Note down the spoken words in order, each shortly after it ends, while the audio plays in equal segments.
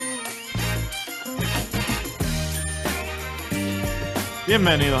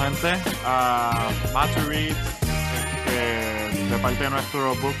Bienvenidos, gente, a Master Reads, de parte de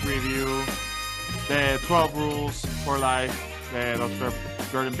nuestro book review de 12 Rules for Life de Dr.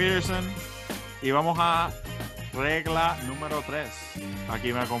 Jordan Peterson. Y vamos a regla número 3.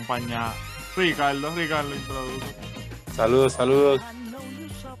 Aquí me acompaña Ricardo. Ricardo, introduce. Saludos.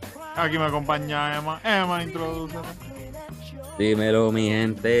 Aquí me acompaña Emma. Emma, introduce. Dímelo, mi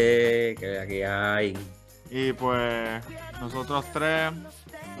gente, que aquí hay. Y pues nosotros tres,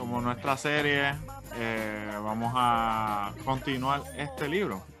 como nuestra serie, vamos a continuar este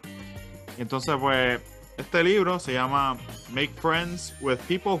libro. Entonces, pues, este libro se llama Make Friends with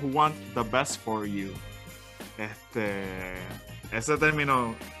People Who Want the Best for You. Ese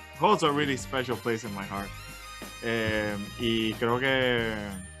término holds a really special place in my heart. Y creo que,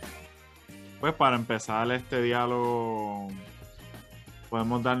 pues, para empezar este diálogo,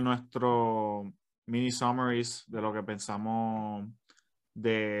 podemos dar nuestro mini summaries de lo que pensamos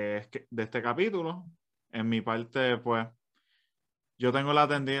de este capítulo. En mi parte, pues, yo tengo la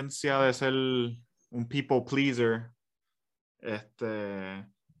tendencia de ser un people pleaser.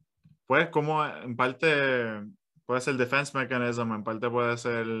 Pues, como en parte puede ser defense mechanism, en parte puede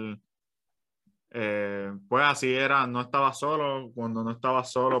ser, pues así era, no estaba solo. Cuando no estaba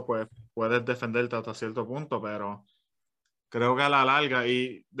solo, pues puedes defenderte hasta cierto punto, pero creo que a la larga,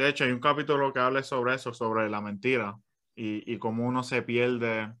 y de hecho hay un capítulo que habla sobre eso, sobre la mentira y cómo uno se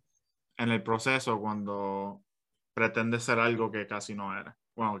pierde en el proceso cuando pretende ser algo que casi no era.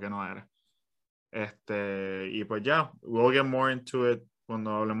 Bueno, que no era. Y pues ya, we'll get more into it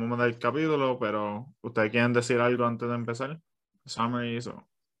cuando hablemos del capítulo, pero ¿ustedes quieren decir algo antes de empezar? Summaries o...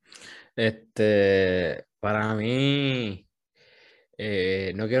 Para mí,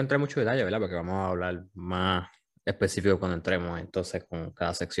 no quiero entrar en mucho detalle, ¿verdad? Porque vamos a hablar más específico cuando entremos entonces con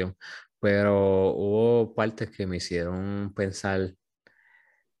cada sección. Pero hubo partes que me hicieron pensar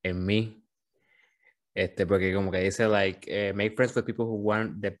en mí. Porque como que dice, make friends with people who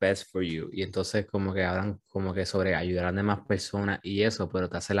want the best for you. Y entonces como que hablan como que sobre ayudar a demás personas y eso, pero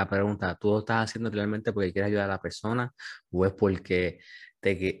te hace la pregunta, ¿tú lo estás haciendo realmente porque quieres ayudar a la persona? ¿O es porque,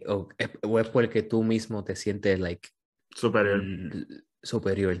 o es porque tú mismo te sientes, Superior.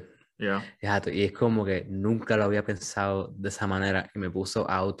 superior? Yeah. Exacto, y es como que nunca lo había pensado de esa manera y me puso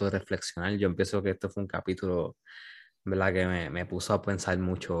a autorreflexionar. Yo empiezo que esto fue un capítulo, ¿verdad? Que me puso a pensar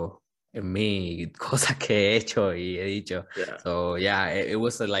mucho en mí, y cosas que he hecho y he dicho. Yeah. So, yeah, it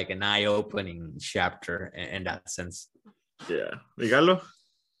was like an eye-opening chapter in that sense. Yeah. Ricardo.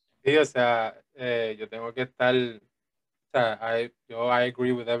 Sí, o sea, yo tengo que estar, o sea, I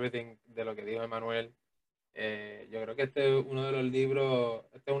agree with everything de lo que dijo Emanuel. Yo creo que este es uno de los libros,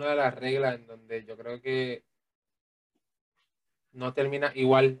 esta es una de las reglas en donde yo creo que no termina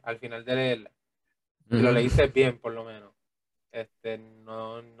igual al final de leerla. Si lo leíste bien, por lo menos.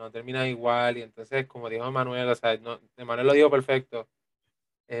 No termina igual y entonces, como dijo Emanuel, o sea, Emanuel lo dijo perfecto.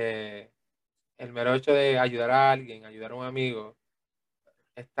 El mero hecho de ayudar a alguien, ayudar a un amigo,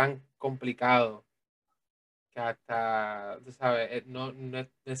 es tan complicado que hasta, tú sabes, no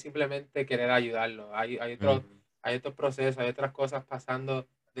es simplemente querer ayudarlo. Hay otros procesos, hay otras cosas pasando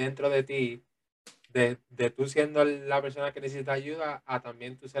dentro de ti, de tú siendo la persona que necesita ayuda, a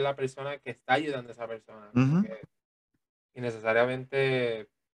también tú ser la persona que está ayudando a esa persona. Porque innecesariamente,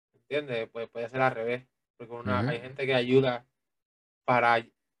 ¿entiendes? Pues puede ser al revés. Porque hay gente que ayuda para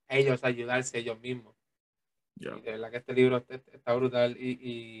ellos ayudarse ellos mismos. Yeah. Y de verdad que este libro está brutal.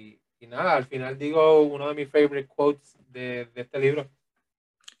 Y nada, al final digo uno de mis favorite quotes de este libro.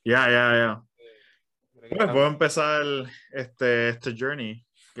 Yeah. Creo que Pues puedo empezar este journey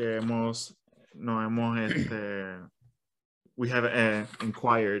que we have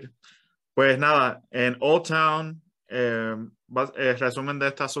inquired. Pues nada, en Old Town, resumen de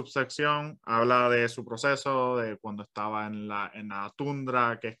esta subsección, habla de su proceso, de cuando estaba en la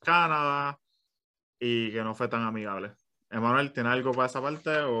tundra que es Canadá y que no fue tan amigable. Emanuel, ¿tiene algo para esa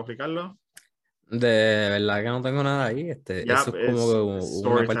parte o Ricardo? De verdad que no tengo nada ahí. Ya, Eso es como es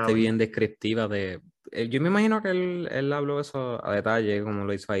una parte storytelling. bien descriptiva de... Yo me imagino que él habló eso a detalle, como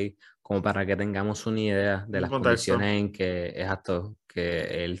lo hizo ahí, como para que tengamos una idea de Un las contexto. condiciones en que, exacto,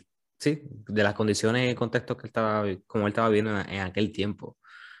 que él, sí, de las condiciones y contextos que él estaba, como él estaba viendo en aquel tiempo.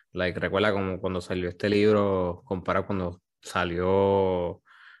 Recuerda como cuando salió este libro, comparado cuando salió,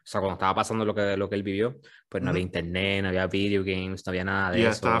 o sea, cuando estaba pasando lo que él vivió, pues no había internet, no había video games, no había nada Y de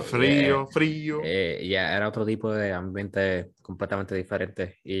está eso. frío. Ya era otro tipo de ambiente completamente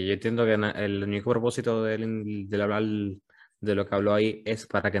diferente. Y yo entiendo que el único propósito de él, de hablar de lo que habló ahí es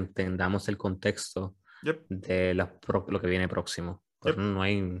para que entendamos el contexto Yep. de lo que viene próximo. Pero Yep. no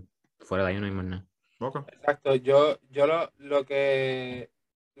hay, fuera de ahí no hay más nada. Ok. Exacto, yo lo que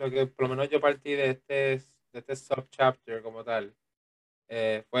por lo menos yo partí de este subchapter como tal,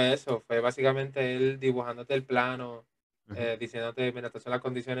 fue eso, fue básicamente él dibujándote el plano, diciéndote, mira, estas son las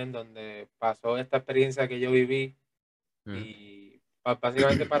condiciones en donde pasó esta experiencia que yo viví y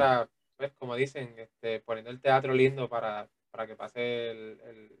básicamente para, pues como dicen, poniendo el teatro lindo para que pase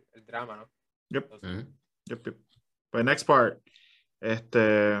el drama, ¿no? Yep. Entonces, Yep. Pues next part.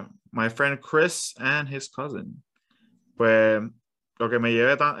 My friend Chris and his cousin. Pues lo que me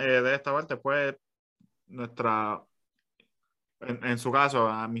llevé de esta parte fue nuestra, en su caso,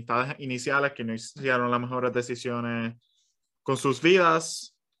 amistades iniciales que no hicieron las mejores decisiones con sus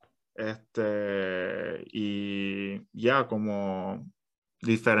vidas. Y ya como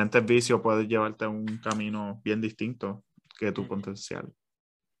diferentes vicios pueden llevarte a un camino bien distinto que tu ujú, potencial.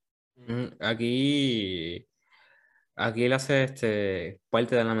 ujú, Aquí él hace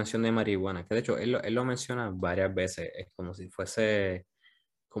parte de la mención de marihuana, que de hecho él lo menciona varias veces, es como si fuese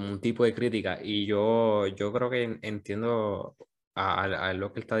como un tipo de crítica, y yo creo que entiendo a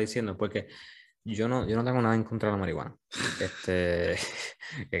lo que él está diciendo, porque yo no tengo nada en contra de la marihuana. Que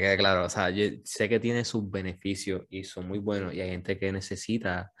quede claro, o sea, yo sé que tiene sus beneficios y son muy buenos, y hay gente que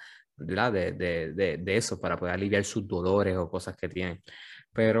necesita, ¿verdad? De eso para poder aliviar sus dolores o cosas que tienen.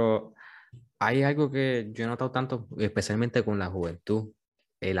 Pero hay algo que yo he notado tanto, especialmente con la juventud,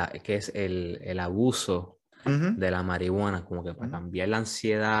 que es el abuso Ujú, de la marihuana, como que para ujú, cambiar la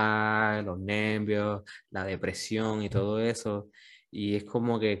ansiedad, los nervios, la depresión y todo eso. Y es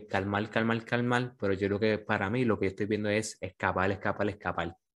como que calmar, calmar, calmar, pero yo creo que para mí lo que yo estoy viendo es escapar, escapar,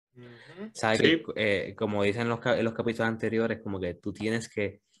 escapar. ujú, ¿Sabes que sí. como dicen en los capítulos anteriores, como que tú tienes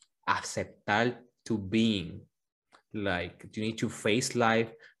que aceptar to being, like, you need to face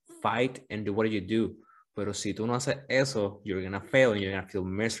life, fight, and do what you do. Pero si tú no haces eso, you're gonna fail and you're gonna feel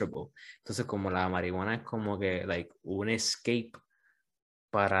miserable. Entonces, como la marihuana es como que, like, un escape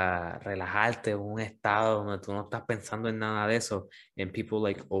para relajarte, un estado donde tú no estás pensando en nada de eso, and people,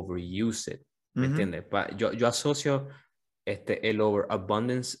 like, overuse it. ¿Me Ujú, entiendes? Yo asocio el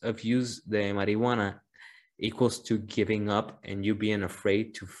overabundance of use de marihuana equals to giving up and you being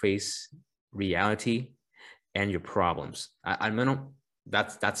afraid to face reality and your problems. Al menos,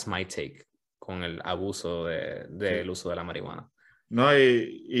 that's my take con el abuso del sí. uso de la marihuana. No,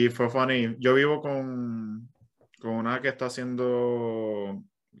 y fue funny. Yo vivo con una que está haciendo,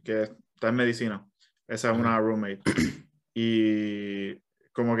 que está en medicina. Esa es una roommate. Y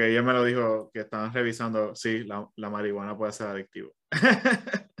como que ella me lo dijo, que estaban revisando, sí, la marihuana puede ser adictivo.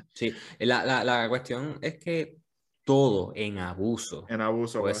 Sí, la cuestión es que todo en abuso En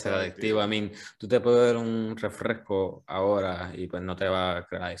abuso puede puede ser ser adictivo. I adictivo. mean, tú te puedes ver un refresco ahora y pues no te va a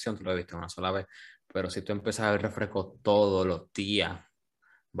crear adicción, tú lo has visto una sola vez, pero si tú empiezas a ver refresco todos los días,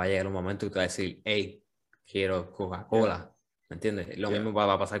 va a llegar un momento que tú vas a decir, hey, quiero Yeah, Coca-Cola, ¿me entiendes? Lo yeah. mismo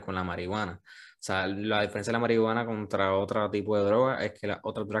va a pasar con la marihuana. O sea, la diferencia de la marihuana contra otro tipo de droga es que las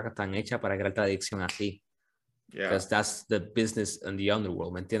otras drogas están hechas para crearte adicción a ti. Yeah, Because that's the business in the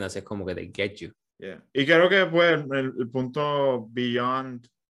underworld, ¿me entiendes? Es como que they get you. yeah. Y creo que pues el punto beyond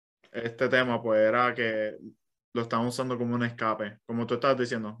este tema pues era que lo estaban usando como un escape, como tú estás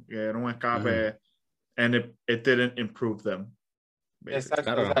diciendo, que era un escape and it didn't improve them, basically.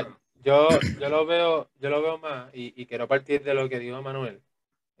 exacto, o Claro. sea, yo lo veo más y quiero partir de lo que dijo Manuel,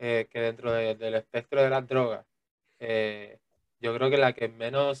 que dentro del espectro de las drogas, eh, yo creo que la que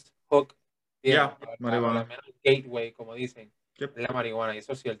menos hook tiene, Yeah, o la marihuana. menos gateway, como dicen, Yep. es la marihuana, y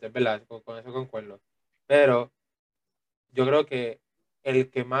eso es cierto, es verdad, con eso concuerdo. Pero yo creo que el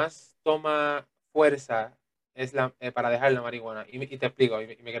que más toma fuerza es para dejar la marihuana. Y te explico, y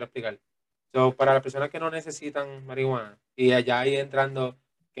me quiero explicar. So, para las personas que no necesitan marihuana, y allá ahí entrando,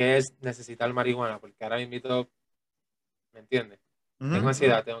 ¿qué es necesitar marihuana? Porque ahora me invito, ¿me entiendes? Tengo Ujú,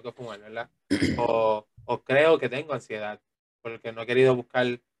 ansiedad, tengo que fumar, ¿verdad? O creo que tengo ansiedad, porque no he querido buscar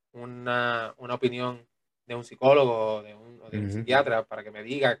una opinión de un psicólogo o de un Ujú. psiquiatra para que me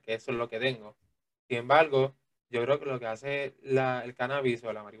diga que eso es lo que tengo. Sin embargo, yo creo que lo que hace el cannabis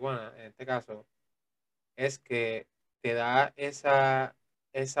o la marihuana, en este caso, es que te da esa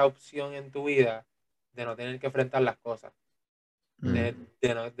opción en tu vida de no tener que enfrentar las cosas, de,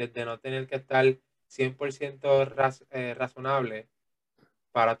 ujú. de no tener que estar 100% razonable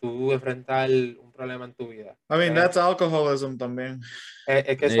para tú enfrentar un problema en tu vida. I mean, that's alcoholism también.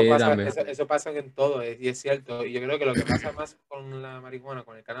 Es que eso pasa, También. eso pasa en todo, y es cierto. Y yo creo que lo que pasa más con la marihuana,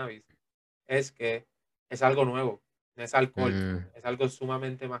 con el cannabis, es que es algo nuevo, no es alcohol, Mm, es algo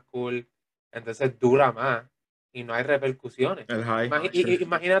sumamente más cool, entonces dura más y no hay repercusiones. El high.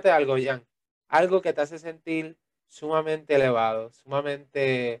 Imagínate algo, Jan, algo que te hace sentir sumamente elevado,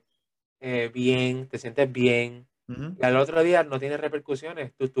 sumamente bien, te sientes bien, Ujú. y al otro día no tienes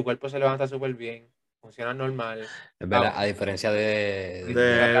repercusiones, tu cuerpo se levanta súper bien, funciona normal. Es verdad, Ah, a diferencia del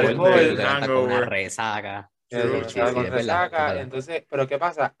del alcohol, que tú alcohol, te levantas con una hangover. resaca. True, Sí, sí, con true. es resaca, verdad. entonces, pero ¿qué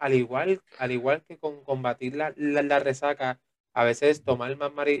pasa? Al igual que con combatir la resaca, a veces tomar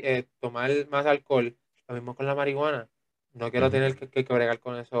más alcohol, lo mismo con la marihuana. No quiero Ujú, tener que bregar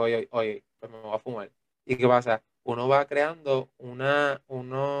con eso hoy, pues me voy a fumar. ¿Y qué pasa? Uno va creando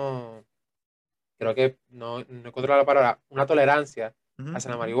creo que no encuentro la palabra, una tolerancia Ujú.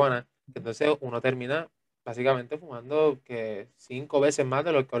 hacia la marihuana, que entonces uno termina básicamente fumando que 5 veces más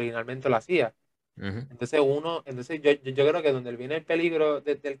de lo que originalmente lo hacía. ujú, Entonces yo creo que donde viene el peligro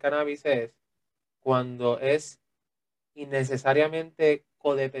del cannabis es cuando es innecesariamente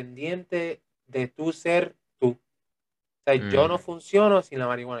codependiente de tu ser tú. O sea, yo mm, no funciono sin la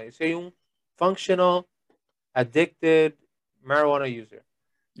marihuana. Yo soy un functional, addicted marijuana user.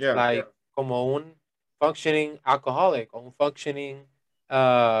 Yeah. Like, como un functioning alcoholic o un functioning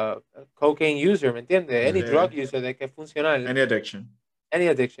cocaine user, ¿me entiendes? Any ujú, drug Yeah. user de que es funcional, Any addiction. any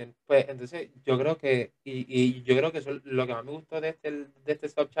addiction. Pues entonces yo creo que, y yo creo que eso es lo que más me gustó de este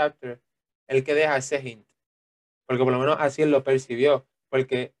subchapter, el que deja ese hint. Porque por lo menos así él lo percibió.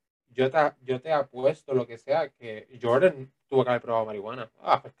 Porque yo te apuesto lo que sea que Jordan tuvo que haber probado marihuana.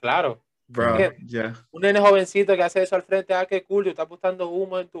 Ah, pues claro. ujú. Bro, ¿Entiendes? yeah. Un nene jovencito que hace eso al frente, qué cool, tú estás botando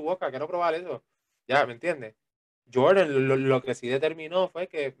humo en tu boca, quiero probar eso. Ya, ¿me entiendes? Jordan lo que sí determinó fue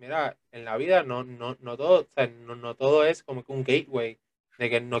que, mira, en la vida no todo, o sea, no todo es como que un gateway de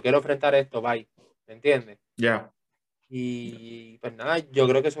que no quiero enfrentar esto, bye. ¿Me entiendes? Yeah. Y pues nada, yo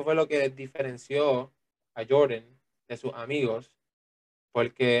creo que eso fue lo que diferenció a Jordan de sus amigos,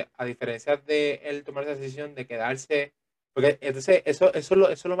 porque a diferencia de él tomar esa decisión de quedarse, porque entonces eso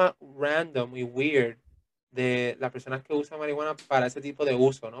es lo más random y weird de las personas que usan marihuana para ese tipo de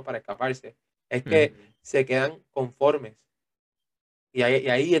uso, ¿no? Para escaparse, es que Ujú. se quedan conformes. Y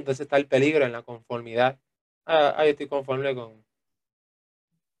ahí entonces está el peligro en la conformidad. Yo estoy conforme con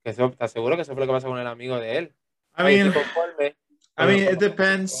que eso, te aseguro que eso fue lo que pasó con el amigo de él. I Yo estoy mean, conforme con it lo que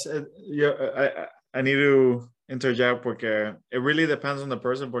depends. tengo. I need to interject porque it really depends on the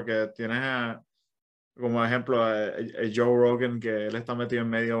person porque tienes como ejemplo a Joe Rogan que él está metido en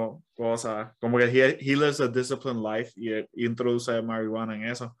medio cosas como que he lives a disciplined life y introduce marihuana en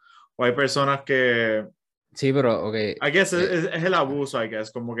eso. O hay personas que Sí, pero, ok, I guess es el abuso, I guess,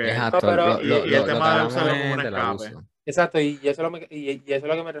 como que No, exacto, pero y el lo que tema de hablamos usarlo como un es del escape. abuso. exacto, y eso es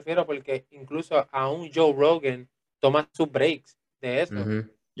lo que me refiero, porque incluso a un Joe Rogan toma sus breaks de eso. Ujú,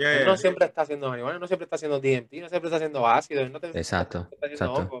 Yeah, Él no yeah, siempre está haciendo marihuana, no siempre está haciendo DMT, no siempre está haciendo ácido, él no exacto, está haciendo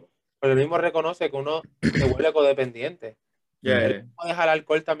exacto. hongo. Pero él mismo reconoce que uno se vuelve codependiente. yeah, Ujú, Él yeah. no deja el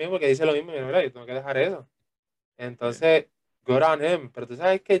alcohol también porque dice lo mismo, mira, yo tengo que dejar eso. Yeah. Entonces, good on him. Pero tú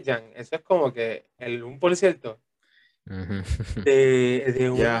sabes que, Jan, eso es como que un por ciento ujú. de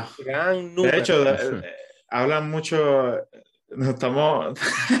un Yeah. gran De número. hecho, hablan mucho. No estamos.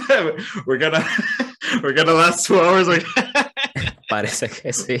 we're gonna we're gonna last 2 hours. Parece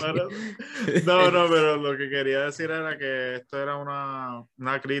que sí. No, pero lo que quería decir era que esto era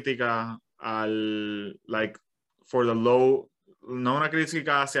una crítica al like for the low, no una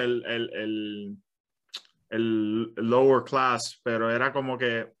crítica hacia el lower class, pero era como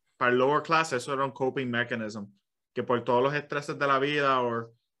que para el lower class eso era un coping mechanism, que por todos los estreses de la vida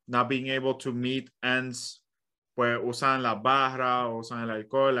o not being able to meet ends, pues usan las barras o usan el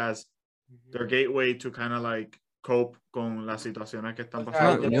alcohol as their gateway to kind of like cope con las situaciones que están O sea, No,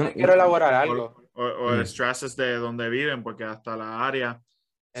 pasando yo yo, también quiero elaborar algo. o mm, estreses de donde viven, porque hasta la área,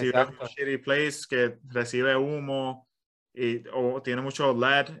 si vives en un Exacto. shitty place que recibe humo o tiene mucho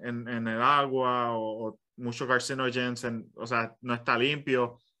lead en el agua o muchos carcinogens, o sea, no está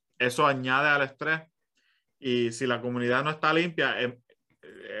limpio, eso añade al estrés. Y si la comunidad no está limpia,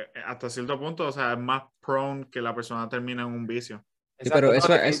 hasta cierto punto, o sea, es más prone que la persona termine en un vicio. sí, pero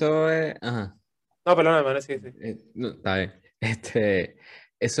Exacto. No, eso es, ajá, no, perdóname, hermano, sí, sí. no, está bien.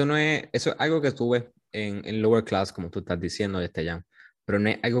 Eso no es, eso es algo que tú ves en lower class, como tú estás diciendo, Jan, pero no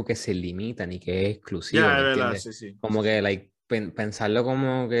es algo que se limita ni que es exclusivo, Ya, ¿me es verdad, entiendes? sí, sí. Como que, like, pensarlo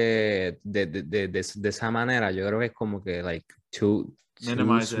como que de esa manera, yo creo que es como que, like, too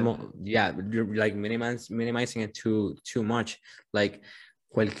Minimize it. small, yeah, you're, like, minimizing it too much, like,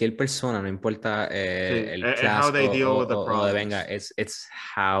 cualquier persona, no importa Sí, el es how class they deal with the o de venga, problems. it's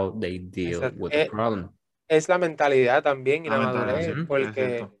how they deal Exacto. with the problem. Es la mentalidad también y La la mentalidad, sí, madurez, Ujú, es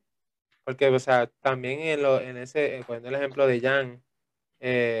cierto. porque, o sea, también poniendo el ejemplo de Jan,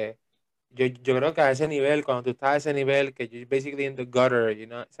 eh, yo creo que a ese nivel, cuando tú estás a ese nivel, que you're basically in the gutter,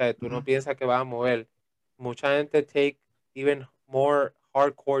 o sea, tú no Ujú. piensas que vas a mover, mucha gente take even more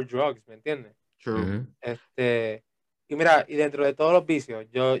hardcore drugs, ¿me entiendes? True. Y mira, y dentro de todos los vicios,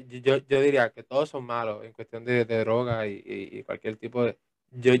 yo diría que todos son malos en cuestión de droga y cualquier tipo de...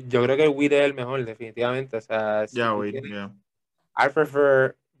 Yo creo que el weed es el mejor, definitivamente. O sea, si Yeah, tú weed, tienes... yeah. I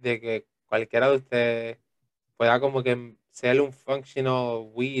prefer de que cualquiera de ustedes pueda como que ser un functional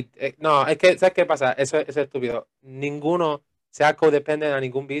weed. No, es que, ¿sabes qué pasa? Eso es estúpido. Ninguno sea codependent a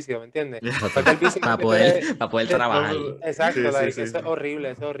ningún vicio, ¿me entiendes? Yeah. Exacto. Cualquier vicio Para que tú le... poder, para poder trabajar. Exacto, Sí, sí, like, sí, eso sí. es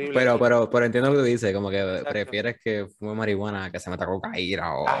horrible, eso es horrible. Pero entiendo lo que tú dices, como que Exacto. prefieres que fume marihuana que se meta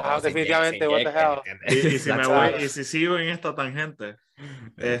cocaína o Definitivamente, what the sin hell. ¿entiendes? Y si me That's voy, it. y si sigo en esta tangente,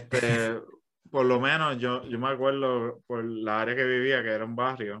 por lo menos yo me acuerdo por la área que vivía, que era un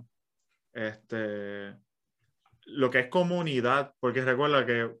barrio, lo que es comunidad, porque recuerda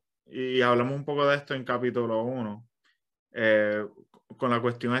que, y hablamos un poco de esto en capítulo 1, con la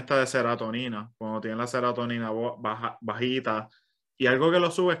cuestión esta de serotonina, cuando tienen la serotonina bajita, y algo que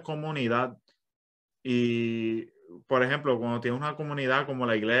lo sube es comunidad. Y, por ejemplo, cuando tienes una comunidad como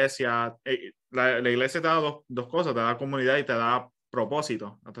la iglesia, la iglesia te da dos cosas, te da comunidad y te da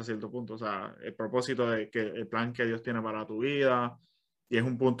propósito hasta cierto punto. O sea, el propósito de que el plan que Dios tiene para tu vida, y es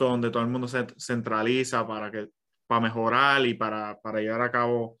un punto donde todo el mundo se centraliza para mejorar y para llevar a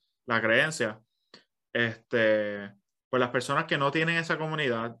cabo la creencia. Pues las personas que no tienen esa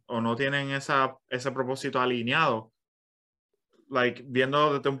comunidad o no tienen ese propósito alineado, like,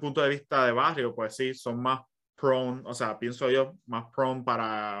 viendo desde un punto de vista de barrio, pues sí, son más prone, o sea, pienso yo, más prone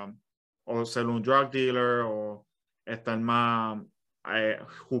para o ser un drug dealer o estar más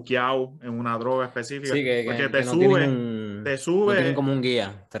juqueado en una droga específica, Sí, porque que te no tienen sube, como un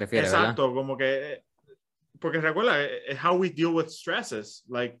guía, te refieres, ¿verdad? exacto, como que, porque recuerda, es how we deal with stresses,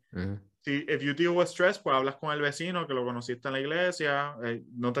 like, if you deal with stress, pues hablas con el vecino que lo conociste en la iglesia,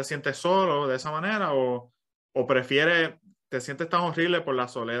 no te sientes solo de esa manera o prefieres, te sientes tan horrible por la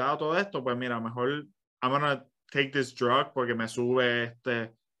soledad o todo esto, pues mira, mejor I'm gonna take this drug porque me sube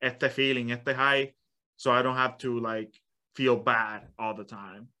este feeling, este high, so I don't have to like feel bad all the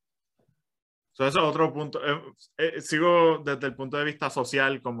time. So eso es otro punto. Sigo desde el punto de vista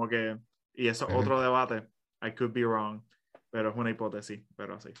social como que, y eso es otro debate. I could be wrong, pero es una hipótesis,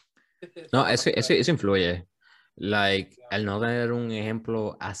 pero sí. No, eso influye. Like, el no tener un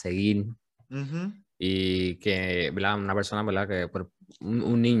ejemplo a seguir y que, ¿verdad? Una persona, ¿verdad? Que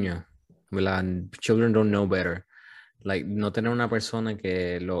un niño, ¿verdad? Children don't know better. Like, no tener una persona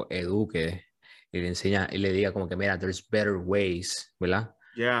que lo eduque y le enseña y le diga como que, mira, there's better ways, ¿verdad?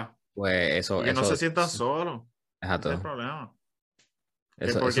 Yeah. Pues Y que no se sientan solos. Ese es el exacto. problema.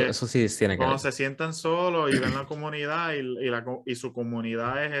 Eso sí tiene que Cuando ver. se sientan solos y ven la comunidad y su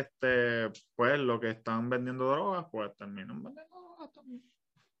comunidad es pues lo que están vendiendo drogas, pues terminan vendiendo drogas también.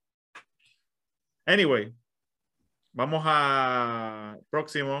 Anyway, vamos a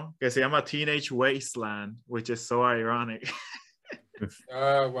próximo, que se llama Teenage Wasteland, which is so ironic.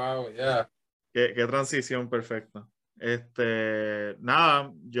 Wow, yeah. Qué transición perfecta.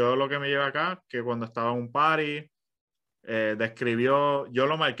 Nada, yo lo que me lleva acá, que cuando estaba en un party, yo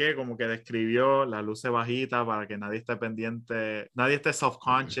lo marqué como que describió las luces bajitas para que nadie esté pendiente, nadie esté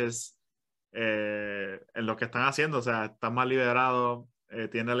self-conscious en lo que están haciendo, o sea, están más liberados,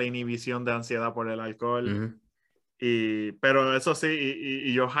 tiene la inhibición de ansiedad por el alcohol, pero eso sí,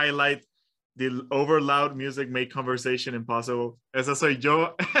 y yo highlight the over loud music make conversation impossible. Ese soy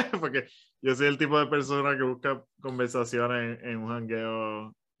yo, porque yo soy el tipo de persona que busca conversaciones en un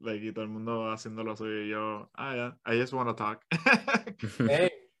jangueo, like, y todo el mundo haciendo lo suyo y yo, yeah, I just want to talk. Same,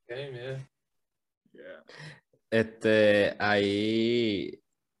 yeah. Ahí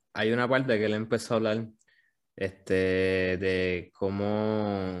hay una parte que él empezó a hablar de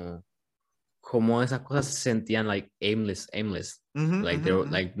cómo esas cosas se sentían like aimless.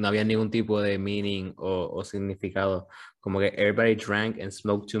 Like no había ningún tipo de meaning o significado. Como que everybody drank and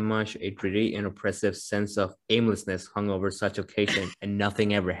smoked too much. A pretty and oppressive sense of aimlessness hung over such occasion and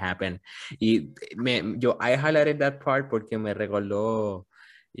nothing ever happened. Y I highlighted that part porque me recordó,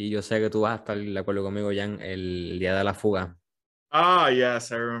 y yo sé que tú vas a estar de acuerdo conmigo, Jan, el día de la fuga. Yes,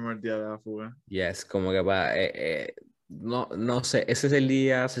 I remember el día de la fuga. Yes, como que no sé, ese es el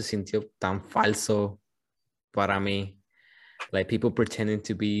día, se sintió tan falso para mí. Like people pretending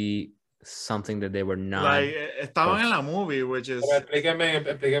to be something that they were not. Like, estaban en la movie, which is... Pero explíqueme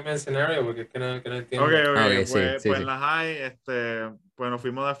el escenario porque es que no entiendo. Okay, Sí. en la high, pues nos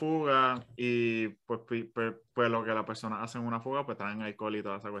fuimos de fuga y pues lo que las personas hacen en una fuga, pues traen alcohol y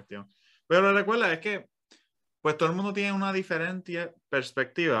toda esa cuestión. Pero recuerda, es que pues todo el mundo tiene una diferente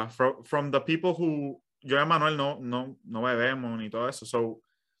perspectiva. From the people who... Yo y Manuel no bebemos ni todo eso. So,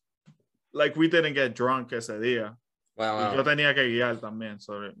 like, we didn't get drunk ese día. Y yo tenía que guiar también,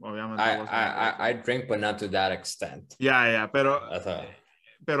 obviamente. I drink, but not to that extent. Ya, pero, O sea,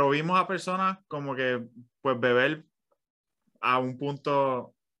 pero vimos a personas como que, pues, beber a un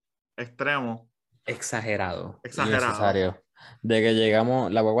punto extremo. exagerado. Exagerado. Innecesario. De que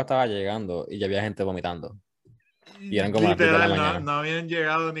llegamos, la guagua estaba llegando y ya había gente vomitando. Y eran como las 10 de la Literal, mañana. no habían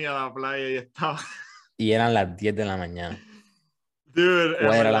llegado ni a la playa y estaba... Y eran las 10 de la mañana. Dude,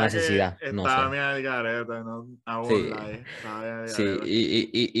 ¿Cuál en era la verdad que necesidad? No estaba sé. bien al garete, ¿no? I won't Sí, lie, estaba bien al sí. garete.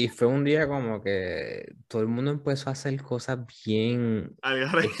 Y fue un día como que todo el mundo empezó a hacer cosas bien Al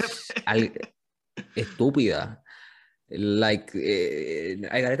garete. estúpidas. Like,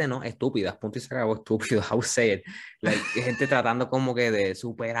 ay, garete no, estúpidas, punto y se acabó, estúpido, how say it. Like, gente tratando como que de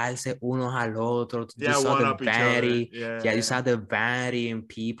superarse unos al otro. You Yeah, saw one the up each other. vanity, yeah, you saw the vanity in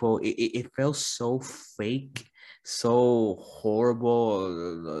people. It felt so fake, so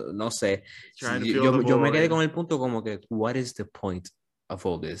horrible, no sé. Trying to Sí, fill the yo me quedé void. con el punto como que, what is the point of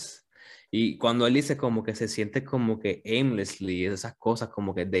all this? Y cuando él dice como que se siente como que aimlessly, esas cosas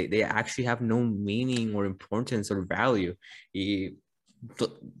como que they actually have no meaning or importance or value. Y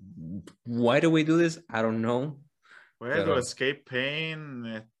why do we do this? I don't know. Pues, to Pero escape pain,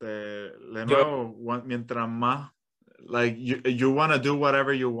 de Yo, nuevo, mientras más, like, you want to do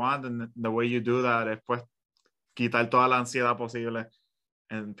whatever you want, and the way you do that es, pues, quitar toda la ansiedad posible.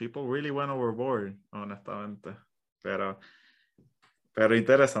 And people really went overboard, honestamente. Pero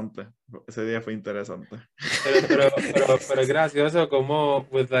interesante. Ese día fue interesante. pero es gracioso como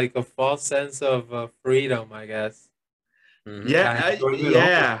with like a false sense of freedom, I guess. La gente se vuelve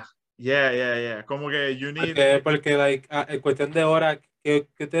loco. Yeah. Como que you need... Porque like, en cuestión de horas, que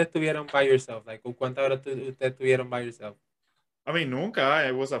ustedes tuvieron by yourself? Like, ¿cuántas horas ustedes tuvieron by yourself? I mean, nunca.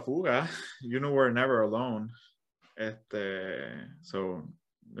 It was a fuga. You know, we're never alone. So,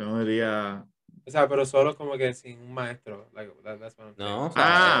 yo no diría... O sea, pero solo como que sin un maestro. Like, that's what I'm saying. no, o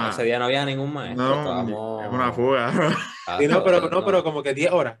sea, ese Ah, día no había ningún maestro, no, es una estábamos... fuga. Sí, no, pero, no, pero No, como que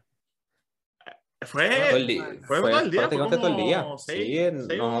 10 horas. todo Fue, el día, fue todo fue el día, fue prácticamente todo el día. como Sí,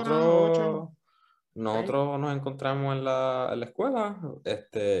 6 horas, 8, 6. nosotros nos encontramos en la escuela,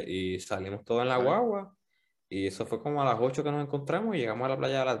 y salimos todos en la Right. guagua. Y eso fue como a las 8 que nos encontramos y llegamos a la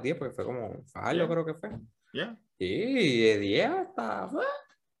playa a las 10 porque fue como Fajardo, Yeah, creo que fue. yeah, Y de 10 hasta todo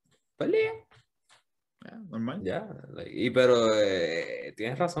el día. yeah, normal. Ya, pero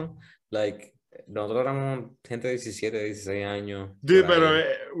tienes razón. Like, nosotros éramos gente de 17, 16 años, Dude, por pero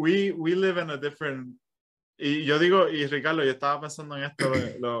ahí. we live in a different... Y yo digo, y Ricardo, yo estaba pensando en esto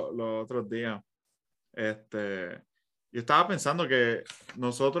los otros días. Yo estaba pensando que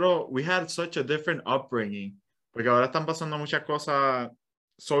nosotros, we had such a different upbringing, porque ahora están pasando muchas cosas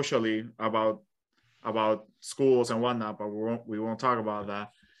socially about schools and whatnot, but we won't talk about that.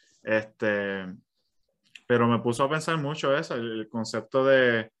 Pero me puso a pensar mucho eso, el concepto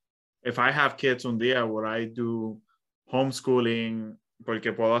de if I have kids un día, would I do homeschooling?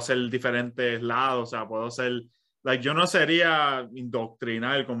 Porque puedo hacer diferentes lados, o sea, puedo hacer, like, yo no sería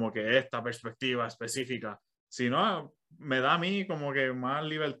indoctrinar como que esta perspectiva específica, sino me da a mí como que más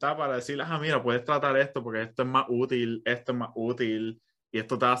libertad para decir, mira, puedes tratar esto porque esto es más útil, esto es más útil y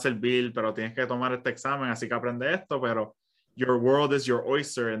esto te va a servir, pero tienes que tomar este examen, así que aprende esto, pero your world is your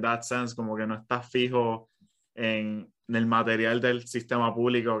oyster in that sense, como que no estás fijo en el material del sistema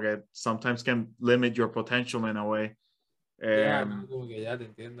público que sometimes can limit your potential in a way. Ya, no, como que ya te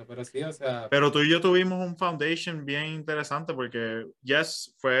entiendo. Pero sí, o sea, Pero tú y yo tuvimos un foundation bien interesante porque,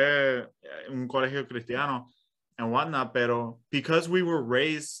 yes, fue un colegio cristiano and whatnot, pero because we were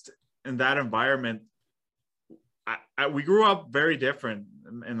raised in that environment, we grew up very different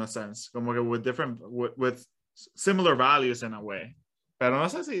in a sense, como que with similar values in a way. Pero no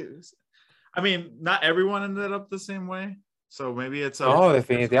sé si, I mean, not everyone ended up the same way. So maybe it's a... no,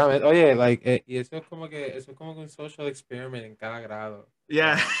 definitivamente. Oye, like, y eso es como que un social experiment en cada grado.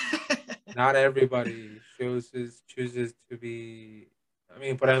 Yeah. Not everybody chooses to be. I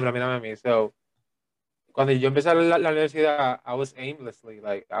mean, por ejemplo, mírame a mí. So, cuando yo empecé la universidad, I was aimlessly,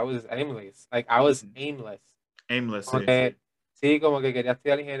 like, I was aimless. Like, I was aimless. Aimless, Como sí. que, sí, como que quería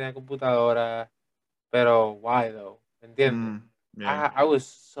estudiar ingeniería de computadora, pero why though? ¿Me entiendes? Yeah. I was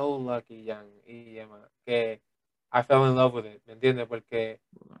so lucky, young, y Emma, que I fell in love with it, ¿me entiendes? Porque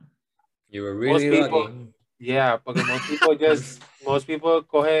You were most really people, lucky. yeah, porque most people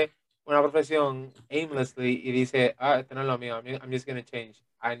coge una profesión aimlessly y dice, esto no es lo mío, I'm just gonna change.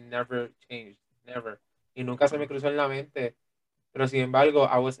 I never changed, never. Y nunca se me cruzó en la mente, pero sin embargo,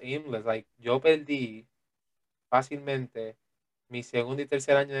 I was aimless, like, yo perdí fácilmente mi segundo y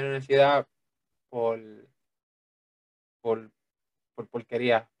tercer año de la universidad por, por, por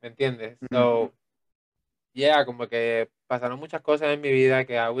porquería, ¿me entiendes? So, yeah, como que pasaron muchas cosas en mi vida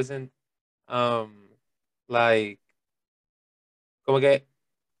que I wasn't, um, like, como que,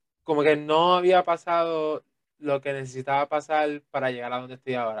 como que no había pasado lo que necesitaba pasar para llegar a donde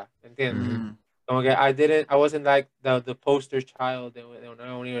estoy ahora, ¿me entiendes? Ujú. Mm, Como que I wasn't like the poster child de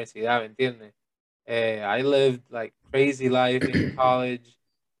una universidad, ¿me entiendes? I lived like crazy life in college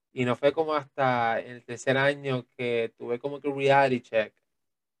y no fue como hasta el tercer año que tuve como que un reality check,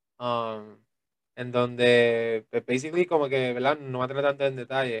 um, en donde pues, basically como que, ¿verdad? No voy a entrar tanto en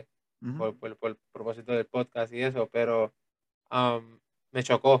detalle ujú, por el propósito del podcast y eso, pero um, me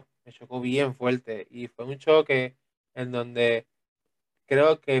chocó bien fuerte y fue un choque en donde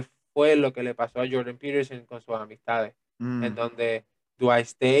creo que fue lo que le pasó a Jordan Peterson con sus amistades, en mm, donde do I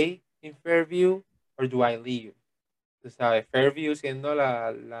stay in Fairview or do I leave? Tú sabes, Fairview siendo la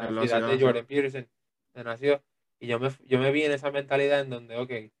en la ciudad de ciudad, sí. Jordan Peterson, donde nació, y yo me vi en esa mentalidad en donde,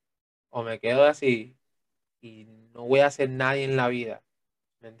 ok, o me quedo así y no voy a ser nadie en la vida,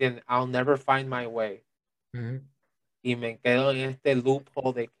 ¿me entiendes? I'll never find my way. Ujú. Y me quedo en este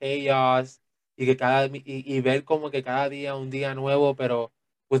loophole de chaos y que y ver como que cada día un día nuevo, pero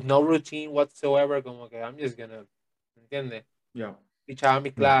with no routine whatsoever, como que I'm just gonna, ¿me entiendes? Ya. Pichaba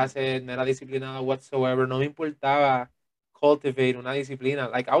mis clases, no era disciplinado whatsoever, no me importaba cultivate una disciplina.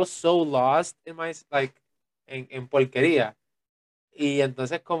 Like I was so lost in my, like, en porquería. Y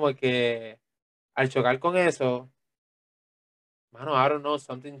entonces como que al chocar con eso, mano, I don't know,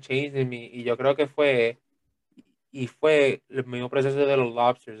 something changed in me. Y yo creo que fue el mismo proceso de los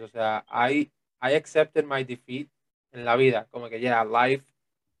lobsters. O sea, I accepted my defeat en la vida. Como que, yeah, life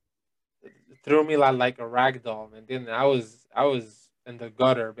threw me like a rag doll, ¿me entiendes? I was in the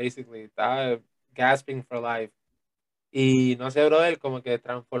gutter, basically. Estaba gasping for life. Y no sé, brother, como que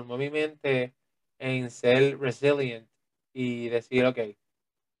transformó mi mente en ser resilient y decir, ok,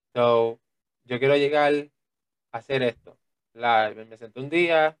 so, yo quiero llegar a hacer esto. Me senté un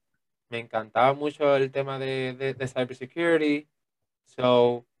día, me encantaba mucho el tema de cybersecurity,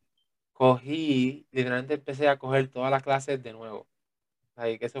 so cogí, literalmente empecé a coger todas las clases de nuevo.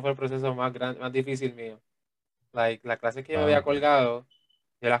 Like, eso fue el proceso más grande, más difícil mío. Like, las clases que yo me había Wow. colgado,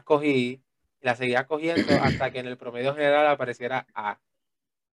 yo las cogí y las seguía cogiendo hasta que en el promedio general apareciera A.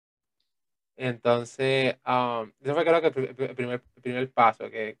 Entonces, eso fue creo que el primer paso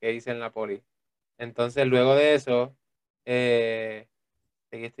que hice en la poli. Entonces, luego de eso, eh,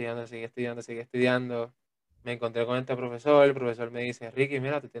 seguí estudiando, seguí estudiando, seguí estudiando. Me encontré con este profesor, el profesor me dice, Ricky,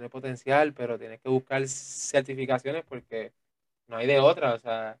 mira, tú tienes potencial, pero tienes que buscar certificaciones porque no hay de otra, o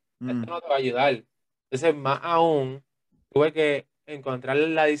sea, esto Mm, no te va a ayudar. Entonces, más aún, tuve que encontrar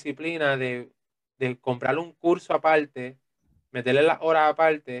la disciplina de comprar un curso aparte, meterle las horas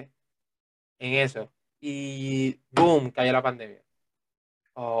aparte en eso. Y boom, cayó la pandemia.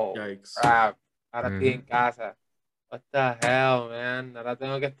 Oh, yikes. crap. Ahora estoy en Ujú. casa. What the hell, man. Ahora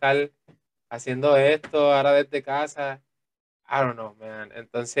tengo que estar haciendo esto ahora desde casa. I don't know, man.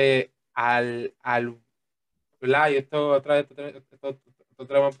 Entonces, ¿verdad? Y esto otra vez, esto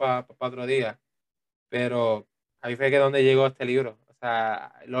traemos para otro día. Pero ahí fue que donde llegó este libro. O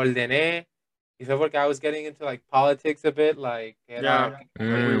sea, lo ordené. Y fue porque I was getting into like politics a bit, like, era, Yeah, like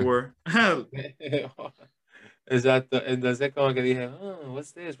we Mm. were. exacto. Entonces como que dije, oh,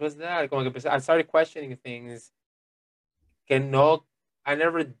 what's this? What's that? Como que empecé, I started questioning things que no, I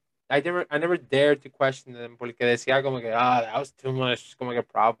never, I never dared to question them porque decía como que, that was too much, como que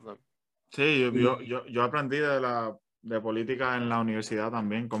problem. Sí, Y yo aprendí de política en la universidad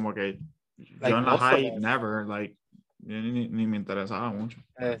también, como que yo like en la most of high, us. never, like, ni me interesaba mucho.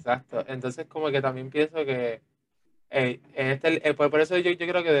 Exacto. Entonces como que también pienso que por eso yo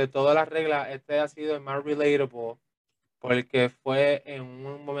creo que de todas las reglas, este ha sido el más relatable porque fue en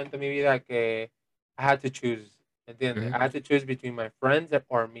un momento de mi vida que I had to choose, ¿entiendes? I Ujú. had to choose between my friends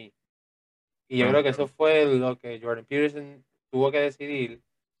or me. Y yo Yeah. creo que eso fue lo que Jordan Peterson tuvo que decidir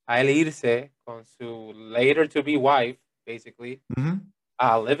a él irse con su later to be wife, basically, Ujú.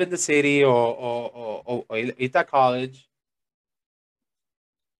 a live in the city o irte a college.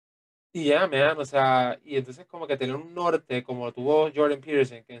 Y ya, man, o sea, y entonces como que tener un norte como tuvo Jordan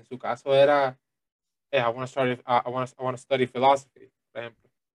Peterson, que en su caso era, I want to I wanna study philosophy, por ejemplo.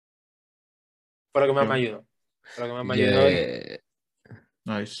 Fue lo que más me Yeah. ayudó. Fue lo que más me ayudó y Ye-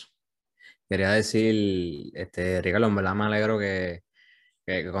 Nice. Quería decir, Ricardo, en verdad me alegro que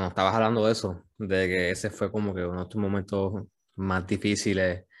cuando estabas hablando de eso, de que ese fue como que uno de tus momentos más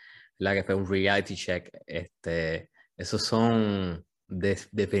difíciles, la que fue un reality check, esos son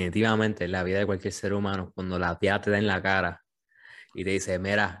definitivamente la vida de cualquier ser humano, cuando la vida te da en la cara y te dice,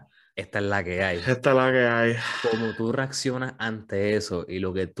 mira, esta es la que hay. Esta es la que hay. Como tú reaccionas ante eso y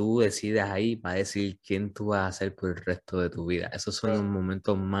lo que tú decides ahí va a decir quién tú vas a ser por el resto de tu vida. Esos son los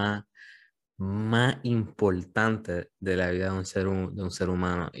momentos más importantes de la vida de de un ser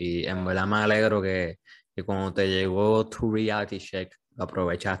humano. Y en verdad me alegro que cuando te llegó tu reality check, lo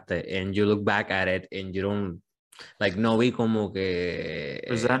aprovechaste. And you look back at it and you don't, like, no vi como que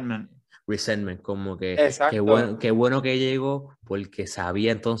Resentment. resentment, como que Exacto, qué bueno que llegó porque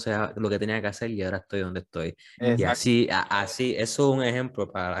sabía entonces lo que tenía que hacer y ahora estoy donde estoy. Y exacto. así, así, eso es un ejemplo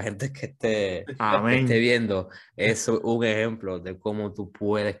para la gente que esté Amén. viendo, es un ejemplo de cómo tú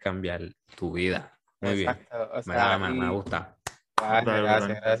puedes cambiar tu vida. Muy bien, Exacto, o me sea, me y gusta. gracias, Brutal, gracias,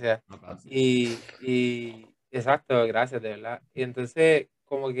 brutal. gracias. Un aplauso. Exacto, gracias, de verdad. Y entonces,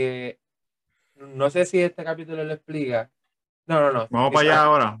 como que, no sé si este capítulo lo explica. No, no, no, Vamos para allá quizás.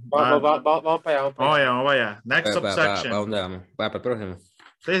 ahora. Vamos para allá, vamos para Vamos allá. allá, vamos para allá. Next ¿Para subsection. dónde vamos? Para el próximo.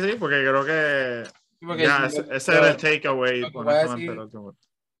 Sí, sí, porque creo que Sí, porque ya ese era el takeaway, lo que voy a honestamente. decir,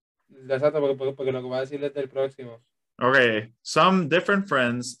 exacto, porque lo que voy a decir es del próximo. Okay, some different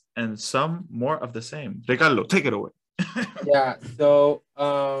friends and some more of the same. Ricardo, take it away. Ya, so,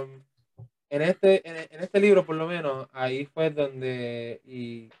 en este libro, por lo menos, ahí fue donde,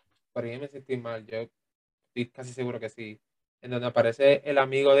 y por ahí me sentí mal, yo estoy casi seguro que sí, en donde aparece el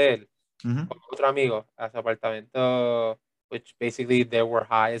amigo de él, Mhm. con otro amigo, a su apartamento, which basically they were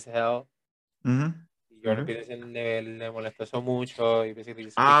high as hell, Mhm. y Jordan Peterson le molestó eso mucho, y basically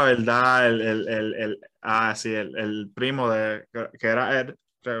just Ah, verdad, sí, el primo de, que era Ed.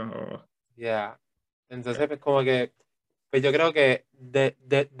 Creo. yeah. Entonces, pues como que, pues yo creo que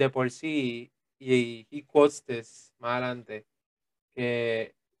de por sí, y he quotes this más adelante,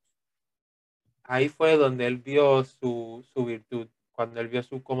 que ahí fue donde él vio su virtud, cuando él vio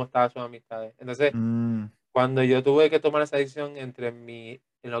cómo estaban sus amistades. Entonces, Mm, cuando yo tuve que tomar esa decisión entre en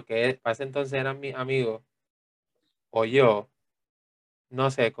lo que para ese entonces eran mis amigos o yo, no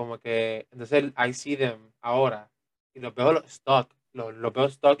sé, como que, entonces I see them ahora y los veo stock, los veo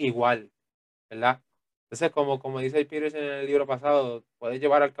stock igual, ¿verdad? Entonces, como dice Peterson en el libro pasado, puedes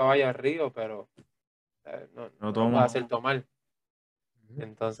llevar al caballo al río, pero lo no lo puedes tomo. hacer tomar.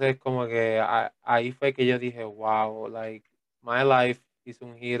 Entonces, como que ahí fue que yo dije, wow, like, my life hizo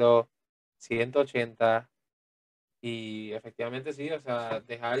un giro 180 y efectivamente sí, o sea,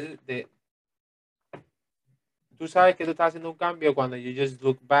 tú sabes que tú estás haciendo un cambio cuando you just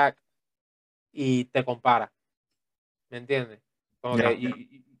look back y te compara, ¿me entiendes? Como que Ya.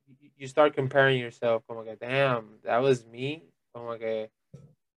 you start comparing yourself, como que, damn, that was me, como que,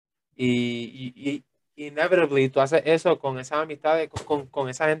 y inevitably tú haces eso con esas amistades, con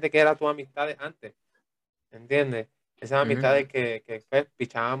esa gente que era tu amistades antes. ¿Entiendes? Esas Ujú. amistades que pues,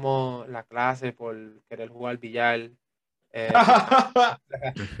 pichábamos la clase por querer jugar billar, pichábamos,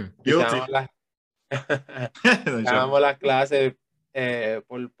 Guilty. pichábamos las, pichábamos las clases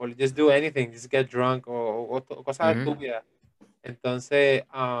por just do anything, just get drunk o cosas Ujú. estúpidas. Entonces,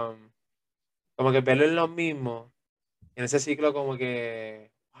 como que verlo en lo mismo, en ese ciclo como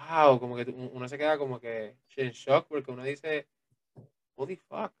que, wow, como que uno se queda como que en shock porque uno dice, holy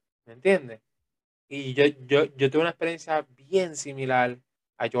fuck, ¿me entiendes? Y yo tuve una experiencia bien similar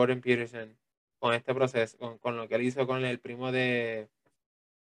a Jordan Peterson con este proceso, con lo que él hizo con el primo de,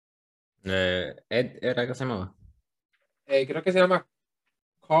 Ed era que se llamaba. creo que se llama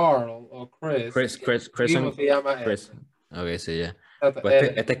Carl o Chris, y el Chris primo se llama Ed. Chris. Ok, sí, ya. Exacto, Pues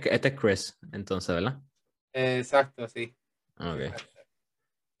este es Chris, entonces, ¿verdad? exacto, sí. Ok. Exacto.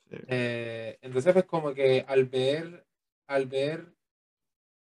 Entonces, pues como que al ver,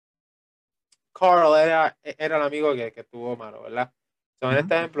 Carl era el amigo que tuvo Maro, ¿verdad? So, en Ujú.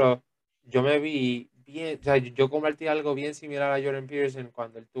 este ejemplo, yo me vi bien, o sea, yo convertí algo bien similar a Jordan Peterson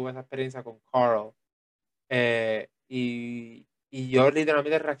cuando él tuvo esa experiencia con Carl. Y yo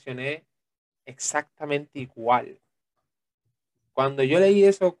literalmente reaccioné exactamente igual. Cuando yo leí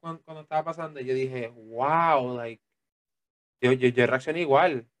eso, cuando estaba pasando, yo dije, wow, like, yo reaccioné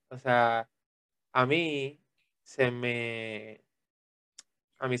igual. O sea, a mí se me,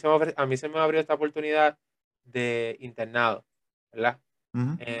 a mí se me abrió esta oportunidad de internado, ¿verdad?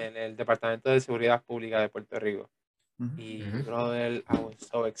 Ujú. En el Departamento de Seguridad Pública de Puerto Rico. Ujú. Y, Ujú. brother, I was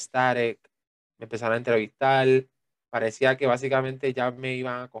so ecstatic. Me empezaron a entrevistar. Parecía que básicamente ya me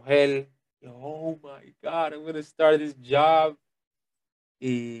iban a coger. Yo, oh my God, I'm gonna start this job.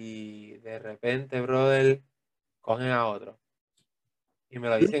 Y de repente, brother, cogen a otro. Y me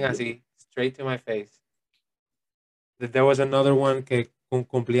lo dicen así, straight to my face. That there was another one que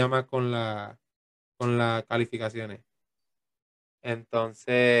cumplía más con las calificaciones.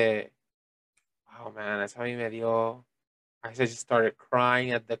 Entonces, wow, man, eso a mí me dio. I just started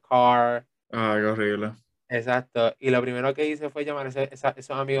crying at the car. Ah, qué horrible. Exacto. Y lo primero que hice fue llamar a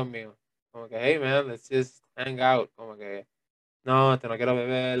esos amigos míos. Como que, hey man, let's just hang out. Como que, no, no quiero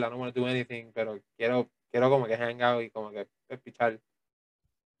beber, I don't want to do anything, pero quiero como que hang out y como que pichar.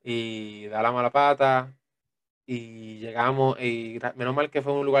 Y da la mala pata. Y llegamos, y menos mal que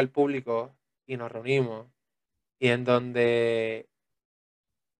fue en un lugar público y nos reunimos. Y en donde,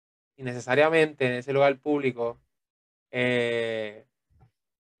 innecesariamente, en ese lugar público, él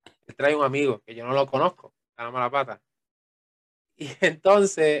trae un amigo que yo no lo conozco, da la mala pata. Y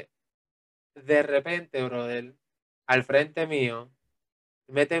entonces, de repente, brother, al frente mío,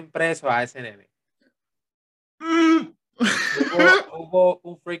 meten preso a ese nene. Hubo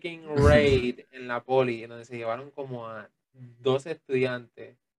un freaking raid en la poli, en donde se llevaron como a 12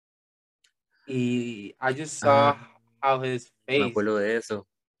 estudiantes. Y I just saw how his Me face, acuerdo de eso.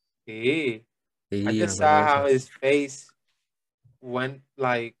 sí, I Sí, me just acuerdo saw de how eso. his face went,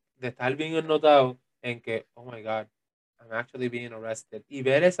 like, de estar bien ennotado en que, oh my God, I'm actually being arrested. Y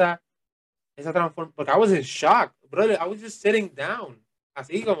ver esa transformación, porque I was in shock, brother, I was just sitting down,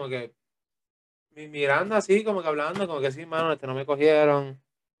 así como que, mirando así, como que hablando, como que sí, mano, no me cogieron,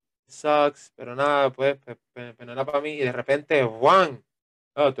 sucks, pero nada, pues no era para mí, y de repente, Juan,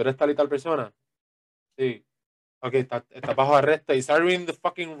 oh, tú eres tal y tal persona, sí, ok, está bajo arresto, y start reading the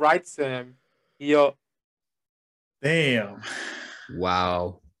fucking rights to him, y yo, Damn.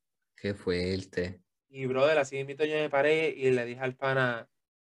 Wow, qué fuerte. y brother, así mismo yo me paré y le dije al pana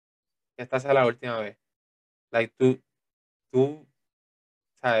que esta sea la última vez, like, tú,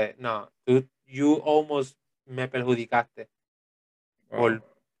 ¿sabes? No, you almost me perjudicaste Wow. por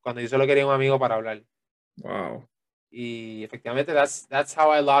cuando yo solo quería un amigo para hablar. Wow. Y efectivamente, that's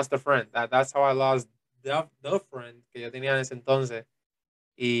how I lost a friend. That's how I lost the friend que yo tenía en ese entonces.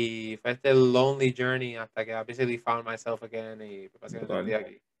 Y fue este lonely journey hasta que I basically found myself again y básicamente estoy Brutal.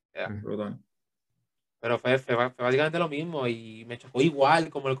 aquí. Yeah. Brutal. Pero fue básicamente lo mismo y me chocó igual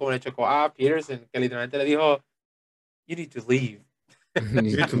como le chocó a Peterson, que literalmente le dijo, you need to leave. You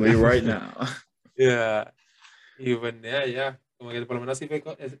need to leave right now. Yeah. Y pues ya. Como que por lo menos así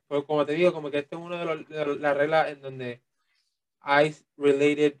fue como te digo, como que este es uno de las reglas en donde I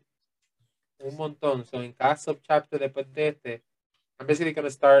related un montón. So, en cada subchapter después de este, I'm basically gonna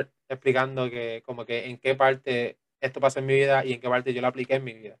start explicando que como que en qué parte esto pasó en mi vida y en qué parte yo lo apliqué en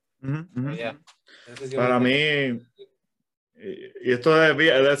mi vida. So, yeah. Eso ha sido Para mí, y esto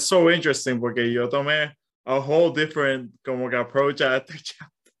that's so interesting porque yo tomé a whole different como que approach a este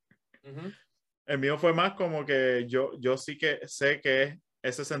chapter. Uh-huh. El mío fue más como que yo sí que sé que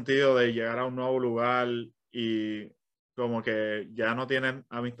ese sentido de llegar a un nuevo lugar y como que ya no tienen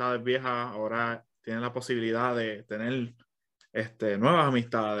amistades viejas, ahora tienen la posibilidad de tener nuevas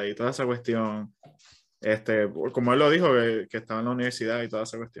amistades y toda esa cuestión. Como él lo dijo, que estaba en la universidad y toda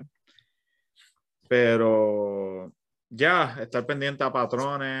esa cuestión. Pero ya, estar pendiente a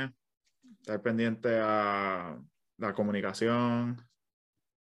patrones, estar pendiente a la comunicación.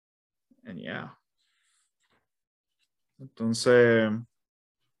 And yeah. Entonces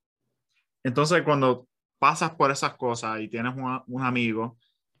cuando pasas por esas cosas y tienes un amigo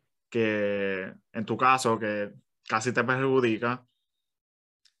que, en tu caso, que casi te perjudica,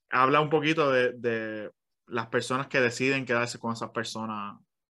 habla un poquito de las personas que deciden quedarse con esas personas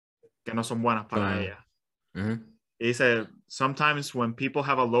que no son buenas para ellas. He said, sometimes when people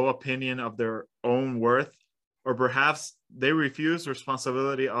have a low opinion of their own worth, or perhaps they refuse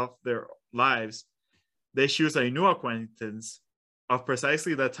responsibility of their lives, they choose a new acquaintance of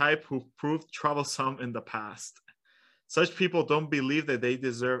precisely the type who proved troublesome in the past. Such people don't believe that they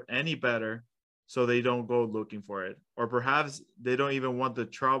deserve any better, so they don't go looking for it. Or perhaps they don't even want the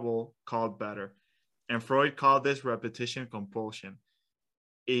trouble called better. And Freud called this repetition compulsion.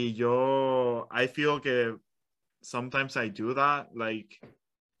 Y I feel que sometimes I do that, like,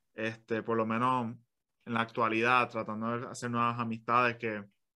 por lo menos en la actualidad, tratando de hacer nuevas amistades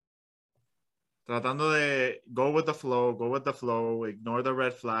tratando de go with the flow, ignore the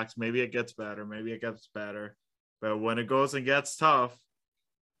red flags, maybe it gets better, but when it goes and gets tough,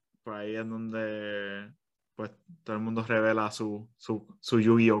 pues ahí es donde pues todo el mundo revela su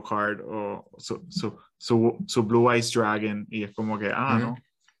Yu-Gi-Oh card o su Blue Eyes Dragon y es como que, no.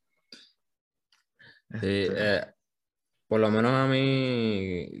 Sí, por lo menos a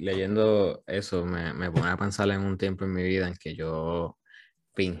mí, leyendo eso, me pone a pensar en un tiempo en mi vida en que yo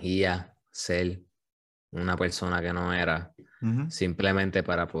fingía ser una persona que no era, simplemente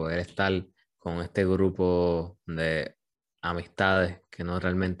para poder estar con este grupo de amistades que no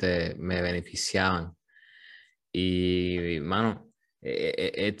realmente me beneficiaban. Y, mano,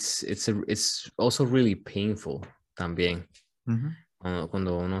 it's also really painful, también.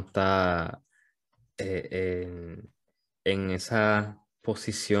 Cuando uno está en esa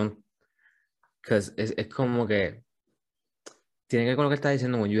posición, que es como que tiene que ver con lo que está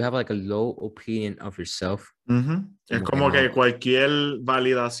diciendo, when you have like a low opinion of yourself, Es como que como que no, cualquier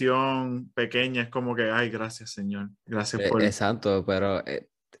validación pequeña es como que, ay, gracias, Señor. Gracias por... exacto, pero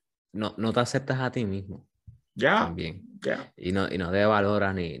no te aceptas a ti mismo Ya, también. ya. Y no te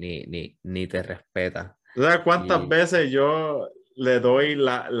valoras ni te respetas. ¿Tú sabes cuántas Y veces yo le doy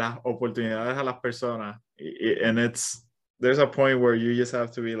las oportunidades a las personas? And there's a point where you just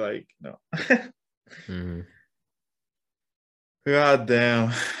have to be like, no. mm, God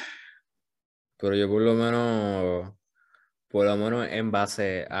damn. pero yo por lo menos en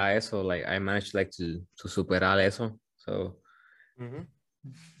base a eso, like I managed like to superar eso. So,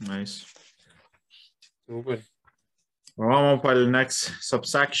 Nice. Súper. Vamos para el next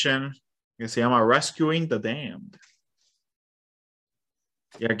subsection que se llama Rescuing the Damned.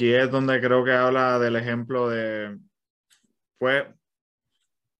 Y aquí es donde creo que habla del ejemplo de, pues,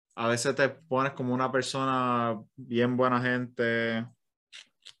 a veces te pones como una persona bien buena gente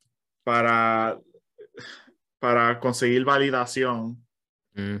para, para conseguir validación,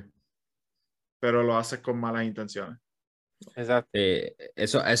 pero lo haces con malas intenciones. Exacto.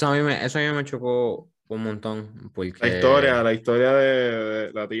 eso a mí me chocó un montón La porque historia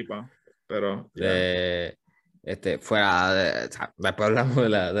de la tipa, pero ya. o sea, después hablamos de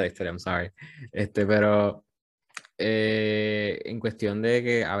la historia, I'm sorry. Pero en cuestión de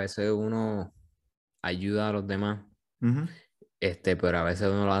que a veces uno ayuda a los demás, pero a veces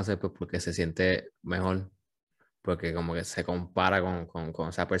uno lo hace pues porque se siente mejor, porque como que se compara con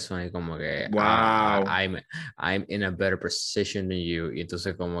esa persona y como que Wow. I'm in a better position than you, y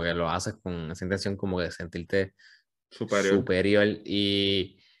entonces como que lo haces con esa intención como de sentirte Superior. superior.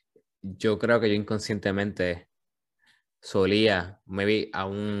 Y yo creo que yo inconscientemente solía, maybe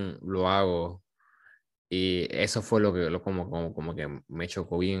aún lo hago, y eso fue lo que como que me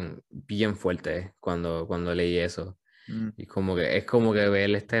chocó bien fuerte cuando leí eso. Y como que es como que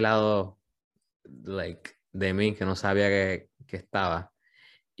ver este lado like de mí que no sabía que estaba,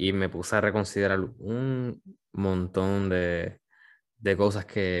 y me puse a reconsiderar un montón de cosas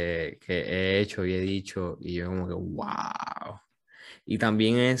que he hecho y he dicho, y yo como que wow. Y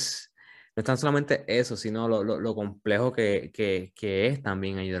también no es tan solamente eso, sino lo complejo que es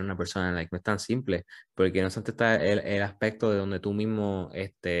también ayudar a una persona. Like, no es tan simple, porque no solamente está el aspecto de donde tú mismo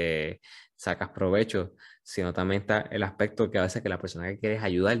sacas provecho, sino también está el aspecto que a veces que la persona que quieres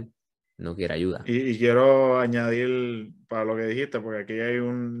ayudar no quiere ayuda. Y quiero añadir para lo que dijiste, porque aquí hay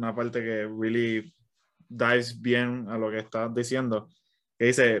una parte que really dives bien a lo que estás diciendo, que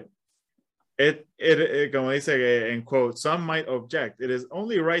dice, como dice que en quote, some might object, it is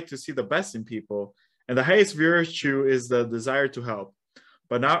only right to see the best in people, and the highest virtue is the desire to help.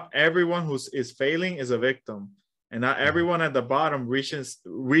 But not everyone who is failing is a victim, and not everyone at the bottom reaches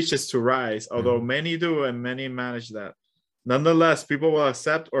to rise, although many do and many manage that. Nonetheless, people will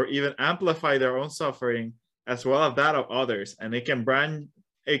accept or even amplify their own suffering as well as that of others, and it can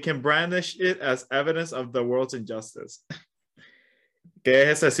brandish it as evidence of the world's injustice. ¿Qué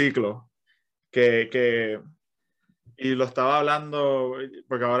es ese ciclo? Y lo estaba hablando,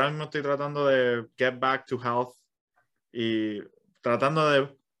 porque ahora mismo estoy tratando de get back to health y tratando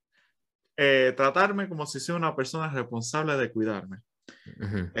de tratarme como si soy una persona responsable de cuidarme.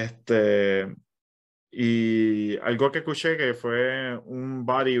 Y algo que escuché que fue un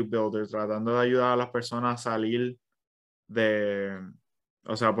bodybuilder tratando de ayudar a las personas a salir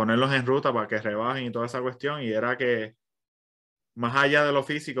o sea, ponerlos en ruta para que rebajen y toda esa cuestión, y era que más allá de lo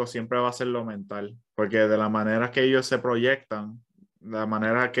físico siempre va a ser lo mental, porque de la manera que ellos se proyectan, la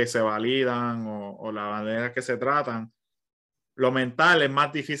manera que se validan o la manera que se tratan, lo mental es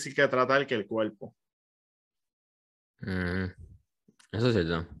más difícil que tratar que el cuerpo. Eso es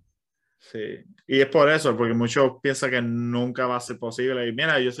cierto. Sí. Y es por eso, porque muchos piensan que nunca va a ser posible. Y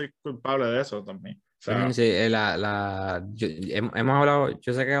mira, yo soy culpable de eso también. O sea, Sí, hemos hablado,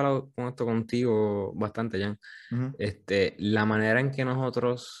 yo sé que he hablado con esto contigo bastante, Jan. La manera en que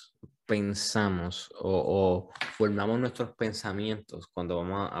nosotros pensamos o formamos nuestros pensamientos cuando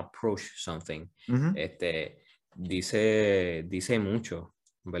vamos a approach something, dice mucho,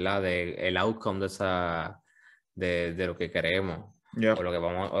 ¿verdad? De el outcome de lo que queremos, yeah.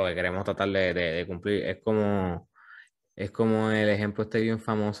 o que queremos tratar de cumplir. Es como el ejemplo bien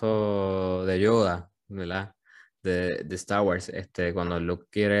famoso de Yoda, ¿verdad? De Star Wars, cuando Luke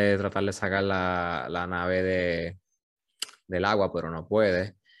quiere tratar de sacar la nave del agua, pero no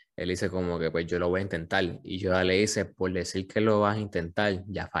puede. Él dice como que pues yo lo voy a intentar. Y Yoda le dice, por decir que lo vas a intentar,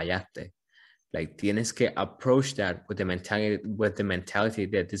 ya fallaste. Like, tienes que approach that with the mentality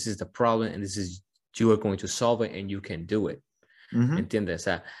that this is the problem and you are going to solve it and you can do it. ¿Entiendes? O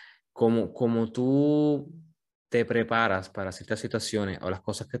sea, como tú te preparas para ciertas situaciones o las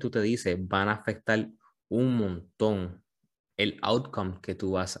cosas que tú te dices van a afectar un montón el outcome que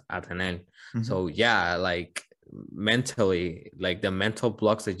tú vas a tener. So yeah, like mentally, like the mental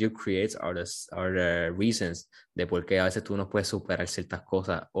blocks that you create are the reasons de por qué a veces tú no puedes superar ciertas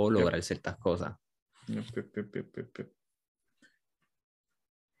cosas o lograr ciertas cosas.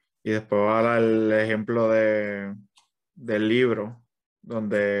 Y después va a dar el ejemplo del libro,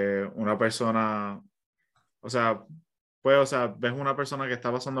 donde una persona, o sea, ves una persona que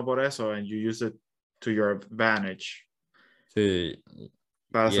está pasando por eso and you use it to your advantage. Sí.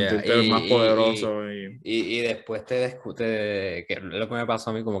 Para sentirte más poderoso. Y después que es lo que me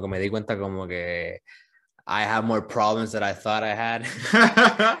pasó a mí, como que me di cuenta como que I have more problems than I thought I had.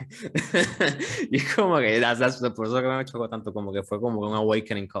 Y como que por eso que me chocó tanto, como que fue como un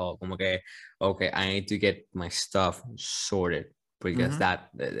awakening call, como que, okay, I need to get my stuff sorted, because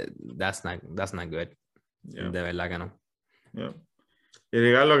that's not good. De verdad que no. Y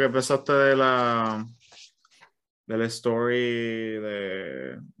diga lo que pensaste de la story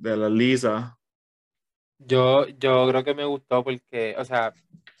de la Lisa. Yo creo que me gustó porque, o sea,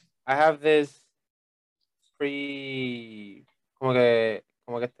 I have this como que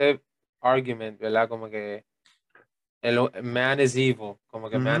este argument, ¿verdad? Como que el man is evil,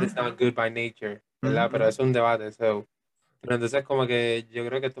 como que man is not good by nature, ¿verdad? Pero es un debate, so. Pero entonces como que yo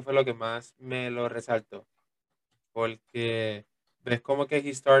creo que esto fue lo que más me lo resaltó, porque ves como que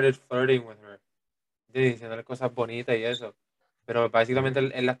he started flirting with her, diciéndole cosas bonitas y eso, pero básicamente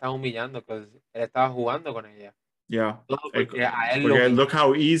él la estaba humillando, porque él estaba jugando con ella. Yeah. Porque a él porque look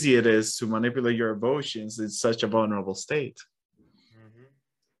how easy it is to manipulate your emotions. It's such a vulnerable state.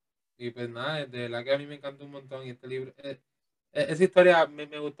 Y pues nada, de verdad que a mí me encantó un montón. Y este libro, esa historia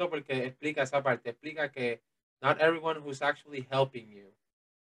me gustó porque explica esa parte. Explica que not everyone who's actually helping you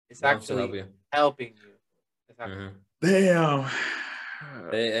is actually helping you. Exacto. Damn.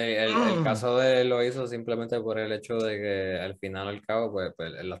 El caso de él lo hizo simplemente por el hecho de que al final al cabo pues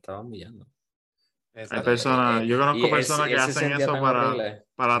él la estaba humillando. Hay personas, yo conozco personas que hacen eso para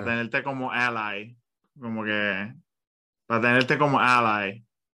Ah. tenerte como ally, como que para tenerte como ally.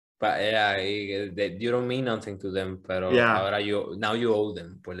 You don't mean nothing to them, pero ahora now you owe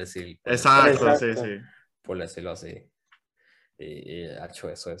them, por decir. Exacto, sí, sí. Por decirlo así. Y hecho,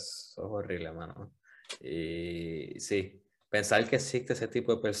 eso es horrible, mano. Y sí, pensar que existe ese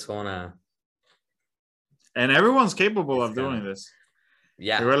tipo de persona. And everyone's capable of doing this.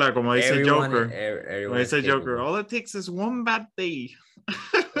 Yeah. Recuerda, como dice Joker. Como dice Joker, capable. all it takes is one bad day.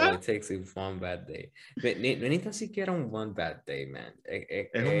 All it takes is one bad day. No ni tan siquiera un one bad day, man. Es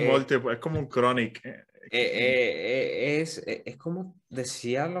un múltiple, es como un chronic. Es como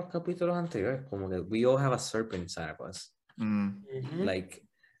decía los capítulos anteriores, como que we all have a serpent inside of us. Like,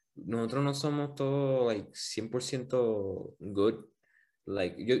 nosotros no somos todos like 100% good.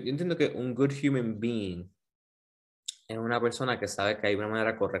 Like, yo entiendo que un good human being es una persona que sabe que hay una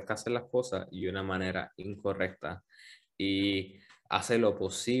manera correcta de hacer las cosas y una manera incorrecta. Y hace lo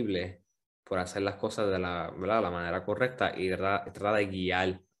posible por hacer las cosas de la manera correcta y trata de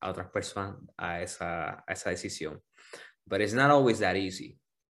guiar a otras personas a esa decisión. But it's not always that easy.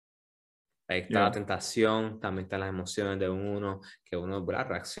 Está la tentación, también están las emociones de uno, que uno, ¿verdad?,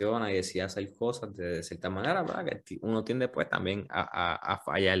 reacciona y decide hacer cosas de cierta manera, ¿verdad?, que uno tiende pues también a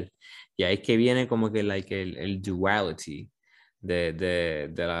fallar. Y ahí es que viene como que el duality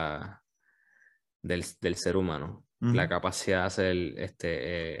del ser humano, la capacidad de hacer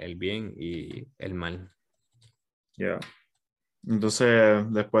el bien y el mal. Entonces,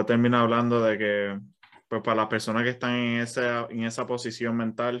 después termina hablando de que pues para las personas que están en esa posición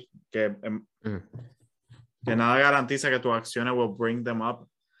mental, que nada garantiza que tus acciones will bring them up.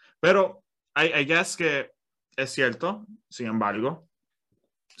 Pero I guess que es cierto, sin embargo,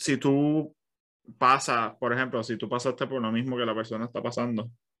 si tú pasas, por ejemplo, si tú pasaste por lo mismo que la persona está pasando,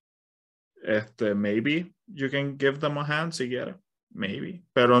 maybe you can give them a hand si quieres, maybe.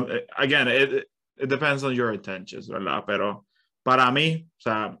 Pero, again, it depends on your intentions, ¿verdad? Pero para mí, o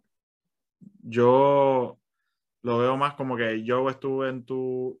sea, yo lo veo más como que yo estuve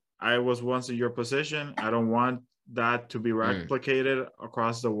I was once in your position. I don't want that to be replicated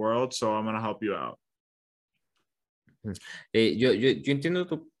across the world, so I'm going to help you out. Yo entiendo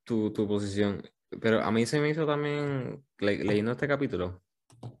tu posición, pero a mí se me hizo también, leyendo este capítulo,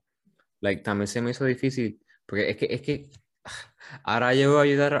 también se me hizo difícil, porque es que ahora yo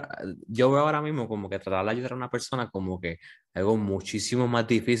veo ahora mismo como que tratar de ayudar a una persona como que algo muchísimo más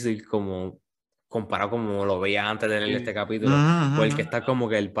difícil como comparado como lo veía antes de leer este capítulo, o el que está como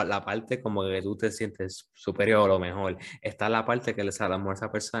que la parte como que tú te sientes superior o lo mejor. Está la parte que a lo mejor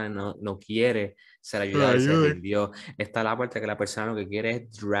esa persona no quiere ser ayudada y se rindió. Está la parte que la persona lo que quiere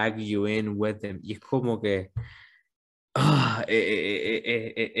es drag you in with them. Y es como que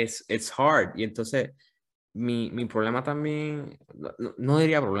it's hard. Y entonces mi problema también, no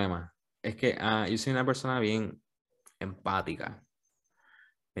diría problema, es que yo soy una persona bien empática,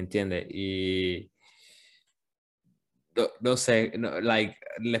 ¿me entiendes? Y no sé, like,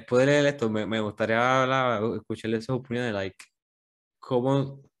 después de leer esto, me gustaría escucharle sus opiniones, like,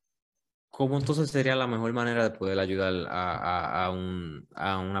 ¿cómo, cómo entonces sería la mejor manera de poder ayudar a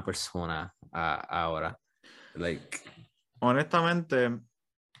una persona ahora? Like, Honestamente,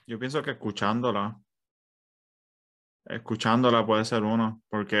 yo pienso que escuchándola puede ser uno,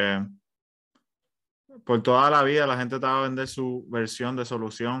 porque por toda la vida la gente te va a vender su versión de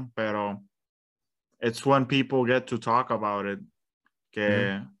solución, pero it's when people get to talk about it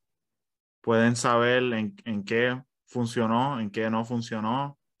que pueden saber en qué funcionó, en qué no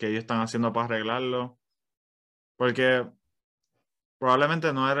funcionó, qué ellos están haciendo para arreglarlo, porque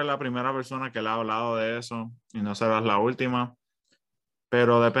probablemente no eres la primera persona que le ha hablado de eso y no serás la última,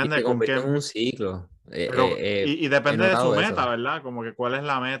 pero y depende se con convierte qué, en un ciclo. y He depende de su notado meta, eso. ¿verdad? Como que cuál es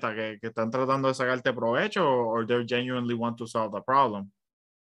la meta, que están tratando de sacarte provecho o they genuinely want to solve the problem.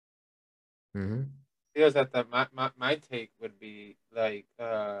 Ujú. Sí, o sea, my take would be like,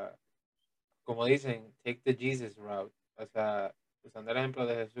 como dicen, take the Jesus route. O sea, usando el ejemplo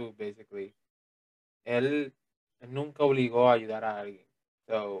de Jesús, basically, él, él nunca obligó a ayudar a alguien.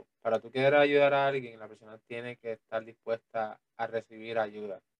 So, para tú querer ayudar a alguien, la persona tiene que estar dispuesta a recibir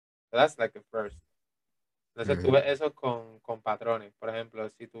ayuda. So that's like the first. Entonces tú ves eso con patrones. Por ejemplo,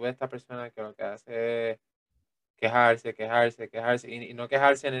 si tú ves esta persona que lo que hace es quejarse, quejarse, quejarse, y no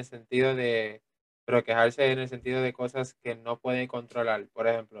quejarse en el sentido de, pero quejarse en el sentido de cosas que no pueden controlar. Por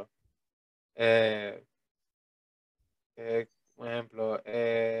ejemplo, eh, por ejemplo,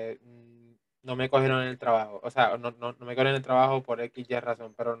 no me cogieron en el trabajo. O sea, no me cogieron en el trabajo por X, Y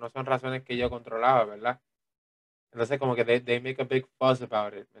razón, pero no son razones que yo controlaba, ¿verdad? Entonces, como que they make a big fuss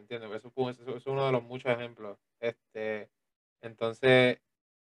about it, ¿me entiendes? Eso es uno de los muchos ejemplos. Entonces,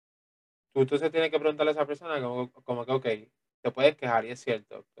 tú entonces tienes que preguntarle a esa persona como que, ok, te puedes quejar, y es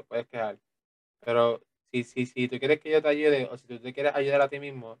cierto, te puedes quejar, pero si tú quieres que yo te ayude o si tú te quieres ayudar a ti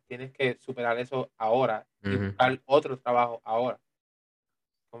mismo, tienes que superar eso ahora y Ujú. buscar otro trabajo ahora.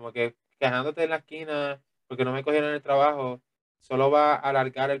 Como que quejándote en la esquina porque no me cogieron en el trabajo, solo va a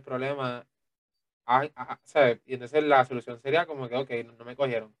alargar el problema, ¿sabes? Y entonces la solución sería como que, ok, no me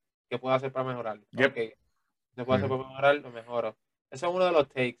cogieron, ¿qué puedo hacer para mejorarlo? Ok, Yep. ¿qué puedo hacer para mejorar? Lo mejoro. Eso es uno de los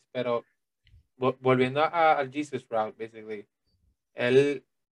takes, pero volviendo al Jesus route, basically, él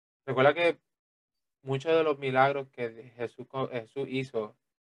recuerda que muchos de los milagros que Jesús hizo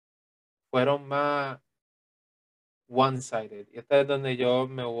fueron más one-sided. Y este es donde yo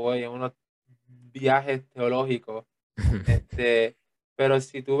me voy en unos viajes teológicos. Pero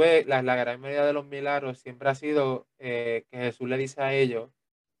si tú ves, la gran mayoría de los milagros siempre ha sido que Jesús le dice a ellos,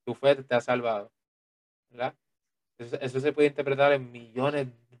 tu fe te ha salvado, ¿verdad? Eso se puede interpretar en millones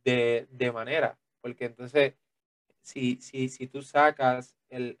de maneras, porque entonces si tú sacas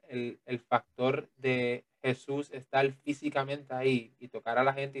el factor de Jesús estar físicamente ahí y tocar a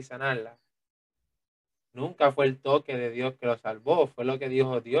la gente y sanarla, nunca fue el toque de Dios que lo salvó, fue lo que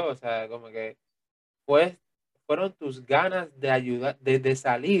dijo Dios, o sea, como que pues, fueron tus ganas de ayudar, de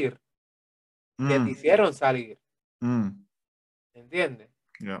salir, que te Mm, hicieron salir, mm, ¿entiendes?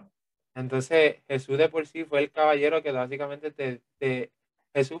 yeah. Entonces Jesús de por sí fue el caballero que básicamente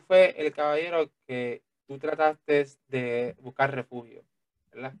Jesús fue el caballero que tú trataste de buscar refugio,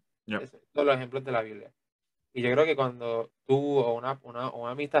 ¿verdad? Yep. Esos son los ejemplos de la Biblia. Y yo creo que cuando tú o una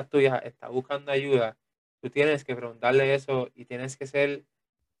amistad tuya está buscando ayuda, tú tienes que preguntarle eso y tienes que ser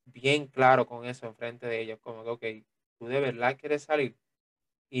bien claro con eso enfrente de ellos, como que, ok, tú de verdad quieres salir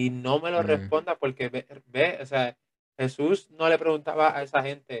y no me lo Ujú. respondas porque o sea, Jesús no le preguntaba a esa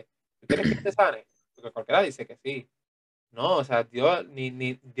gente, ¿tú quieres que te sane? Porque cualquiera dice que sí. No, o sea, Dios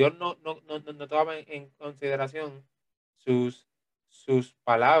no tomaba en consideración sus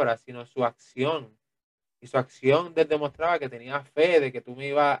palabras, sino su acción. Y su acción demostraba que tenía fe de que tú me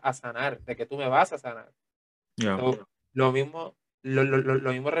ibas a sanar, de que tú me vas a sanar. Yeah. So, lo mismo,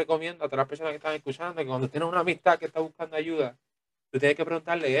 lo mismo recomiendo a todas las personas que están escuchando, que cuando tienes una amistad que está buscando ayuda, tú tienes que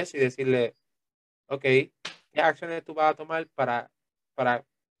preguntarle eso y decirle, ok, ¿qué acciones tú vas a tomar para, para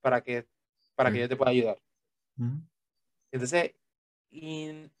que, para que yo te pueda ayudar? Mm, Entonces,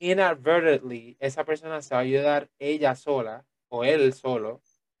 inadvertently, esa persona se va a ayudar ella sola o él solo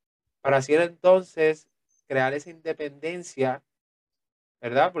para así entonces crear esa independencia,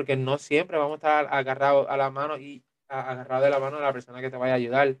 ¿verdad? Porque no siempre vamos a estar agarrados a la mano y agarrado de la mano a la persona que te vaya a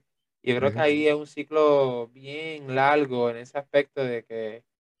ayudar. Yo creo que Ujú. ahí es un ciclo bien largo en ese aspecto de que,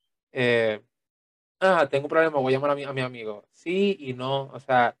 eh, tengo un problema, voy a llamar a mi amigo. Sí y no, o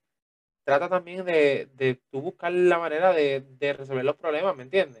sea, trata también de tú buscar la manera de resolver los problemas, ¿me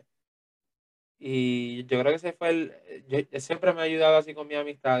entiendes? Y yo creo que ese fue yo siempre me ha ayudado así con mis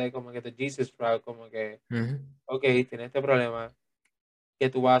amistades, como que the Jesus Route, como que, Ujú. ok, tienes este problema, ¿qué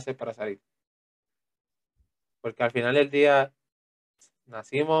tú vas a hacer para salir? Porque al final del día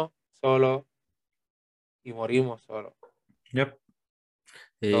nacimos solos y morimos solos. Yep.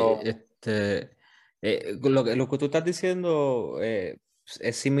 So, Lo que tú estás diciendo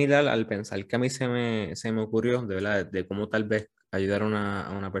es similar al pensar que a mí se me ocurrió, de verdad, de cómo tal vez ayudar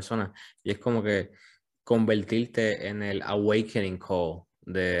a una persona. Y es como que convertirte en el awakening call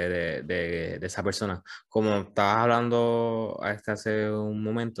de esa persona. Como estabas hablando hace un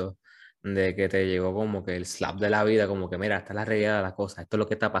momento, de que te llegó como que el slap de la vida, como que mira, esta es la realidad de la cosa, esto es lo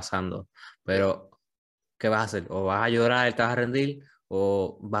que está pasando. yeah. Pero ¿qué vas a hacer? ¿O vas a llorar, te vas a rendir?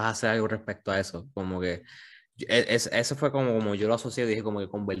 ¿O vas a hacer algo respecto a eso? Como que eso fue como yo lo asocié, dije como que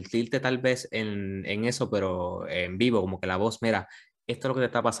convertirte tal vez en eso, pero en vivo, como que la voz, mira, esto es lo que te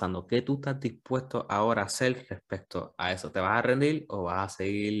está pasando. ¿Qué tú estás dispuesto ahora a hacer respecto a eso? ¿Te vas a rendir o vas a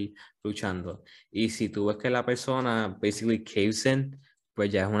seguir luchando? Y si tú ves que la persona basically caves in,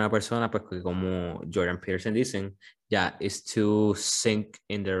 pues ya es una persona, pues que como Jordan Peterson dicen, ya is to sink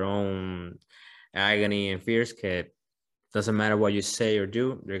in their own agony and fears que doesn't matter what you say or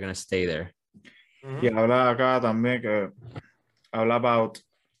do, they're gonna stay there. Y Ujú. habla acá también que habla about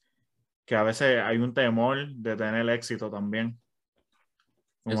que a veces hay un temor de tener éxito también.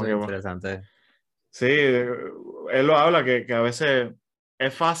 Como Eso que, es bueno, interesante. sí, él lo habla que a veces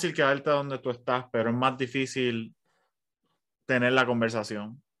es fácil quedarte donde tú estás, pero es más difícil tener la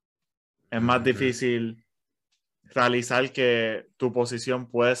conversación. Es más Ujú. difícil realizar que tu posición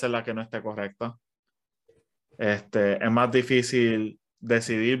puede ser la que no esté correcta. Es más difícil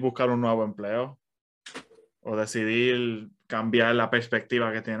decidir buscar un nuevo empleo o decidir cambiar la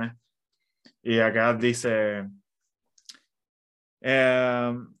perspectiva que tienes. Y acá dice,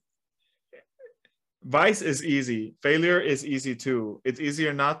 um, vice is easy. Failure is easy too. It's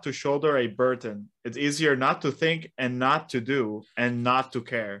easier not to shoulder a burden. It's easier not to think and not to do and not to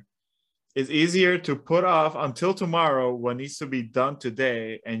care. It's easier to put off until tomorrow what needs to be done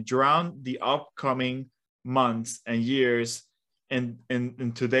today and drown the upcoming months and years in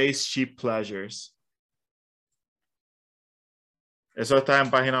today's cheap pleasures. Eso está en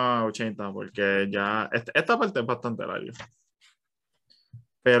página 80 porque ya esta parte es bastante larga.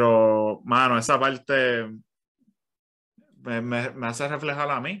 Pero, mano, esa parte me hace reflejar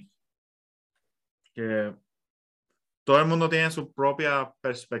a mí que todo el mundo tiene su propia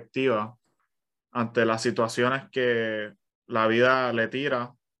perspectiva ante las situaciones que la vida le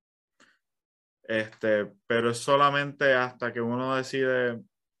tira. Pero es solamente hasta que uno decide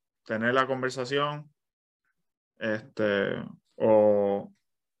tener la conversación, o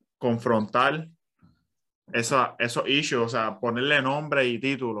confrontar esos issues, o sea, ponerle nombre y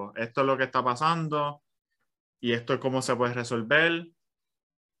título. Esto es lo que está pasando y esto es cómo se puede resolver,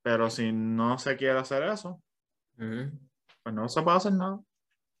 pero si no se quiere hacer eso, Ujú. pues no se puede hacer nada.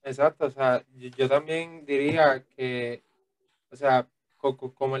 Exacto, o sea, yo también diría que, o sea,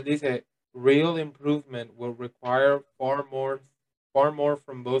 como él dice, real improvement will require far more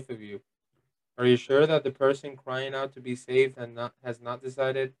from both of you. Are you sure that the person crying out to be saved and not has not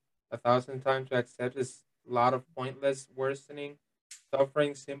decided 1,000 times to accept his lot of pointless worsening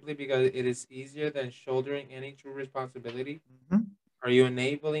suffering simply because it is easier than shouldering any true responsibility? Ujú. Are you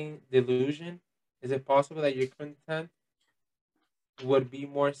enabling delusion? Is it possible that your content would be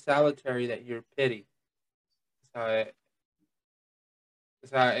more salutary than your pity? ¿Sabe? O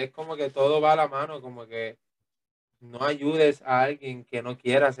sea, es como que todo va a la mano, como que no ayudes a alguien que no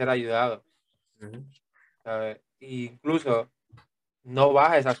quiera ser ayudado, Ujú. ¿sabe? E incluso no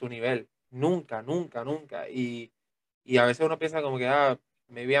bajes a su nivel, nunca, nunca, nunca. Y a veces uno piensa como que,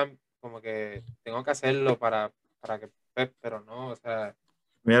 maybe como que tengo que hacerlo para que, pues, pero no, o sea,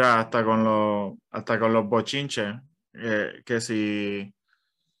 Mira, hasta con los bochinches, que si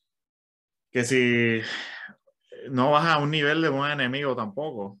no vas a un nivel de un enemigo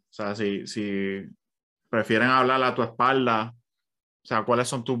tampoco. O sea, si prefieren hablar a tu espalda, o sea, cuáles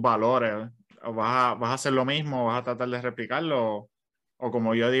son tus valores. ¿O vas a hacer lo mismo, vas a tratar de replicarlo, o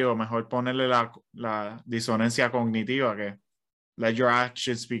como yo digo, mejor ponerle la disonancia cognitiva, que let your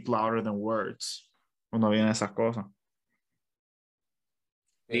actions speak louder than words, cuando vienen esas cosas.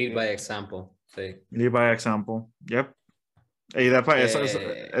 Lead by example, sí. Lead by example. Yep. Y después, Eso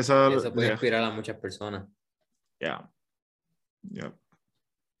puede yeah, inspirar a muchas personas. yeah. Yep.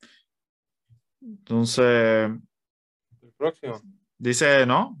 Entonces, El próximo. dice,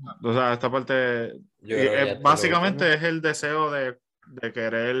 ¿no? O sea, esta parte, Yo creo que ya está lo básicamente último. es el deseo de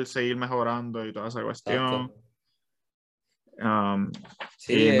querer seguir mejorando y toda esa cuestión. Exacto.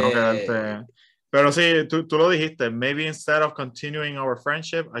 Sí, Y no quedarte. Pero sí, tú lo dijiste. Maybe instead of continuing our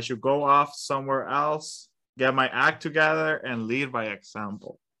friendship, I should go off somewhere else, get my act together, and lead by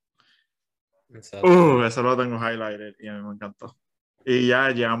example. exacto. Eso lo tengo highlighted y a mí me encantó. Y ya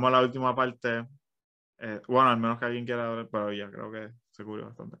llegamos a la última parte. Bueno, al menos que alguien quiera ver, pero ya creo que se cubrió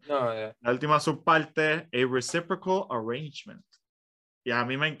bastante. No, ya. La última subparte, a reciprocal arrangement. Y a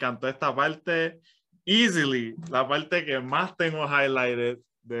mí me encantó esta parte, easily, la parte que más tengo highlighted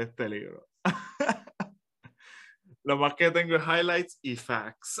de este libro. Lo más que tengo es highlights y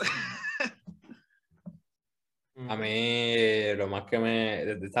facts. A mí lo más que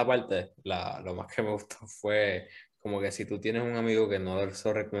de esta parte, lo más que me gustó fue como que si tú tienes un amigo que no se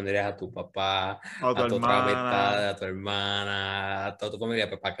lo recomendarías a tu papá, O tu a tu otra hermana. amistad, a tu hermana, a toda tu familia,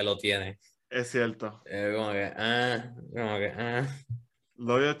 pues ¿para qué lo tienes? Es cierto. Como que,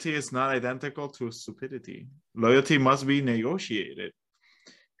 Loyalty is not identical to stupidity. Loyalty must be negotiated.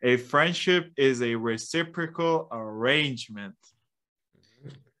 A friendship is a reciprocal arrangement.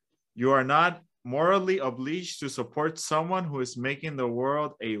 You are not morally obliged to support someone who is making the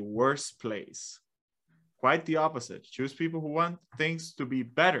world a worse place. Quite the opposite. Choose people who want things to be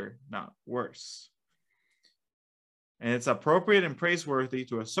better, not worse. And it's appropriate and praiseworthy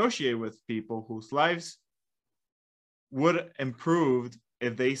to associate with people whose lives would improve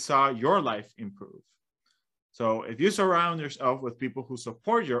if they saw your life improve. So if you surround yourself with people who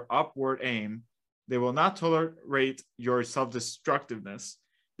support your upward aim, they will not tolerate your self-destructiveness.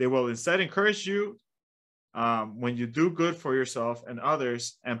 They will instead encourage you when you do good for yourself and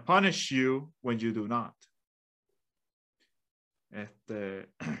others and punish you when you do not.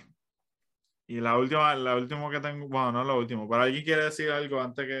 Y la última que tengo, bueno, no la última, pero alguien quiere decir algo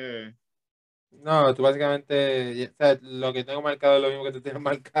antes que... No, tú básicamente, o sea, lo que tengo marcado es lo mismo que tú tienes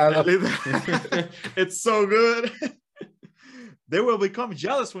marcado. It's so good. They will become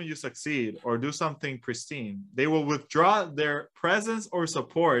jealous when you succeed or do something pristine. They will withdraw their presence or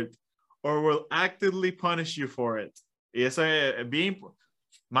support or will actively punish you for it. Y eso es bien...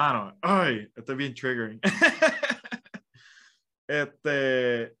 Mano, ay, esto es bien triggering.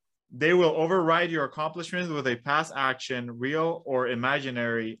 They will override your accomplishments with a past action, real or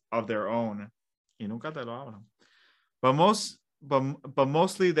imaginary, of their own. Y nunca te lo hablan. But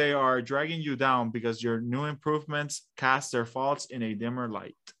mostly they are dragging you down because your new improvements cast their faults in a dimmer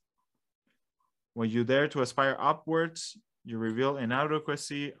light. When you dare to aspire upwards, you reveal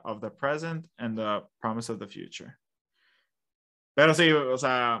inadequacy of the present and the promise of the future. Pero sí, o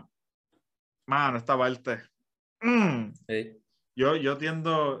sea, mano, esta parte. sí. Yo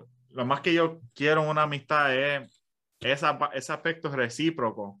tiendo, lo más que yo quiero en una amistad es ese aspecto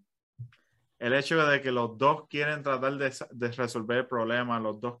recíproco. El hecho de que los dos quieren tratar de resolver el problema,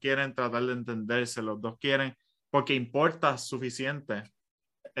 los dos quieren tratar de entenderse, los dos quieren, porque importa suficiente.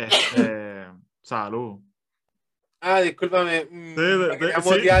 Salud. Discúlpame. Me quería Sí.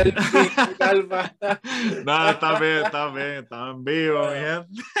 motear mi calva. No, está bien, están vivos, mi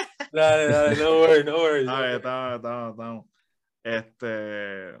gente. Dale, no worry. Estamos.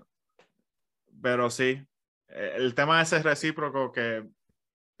 Pero sí, el tema de ese recíproco que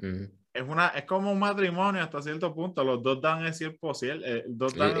es como un matrimonio hasta cierto punto, los dos dan el 100%,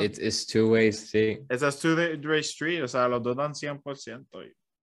 dos dan, It's two ways, sí. Esa es two-way street, o sea, los dos dan 100%.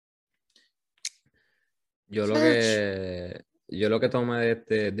 Yo lo que tomé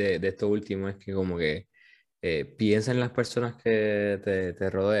de esto último es que como que piensa en las personas que te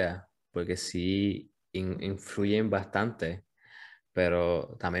rodean, porque sí influyen bastante,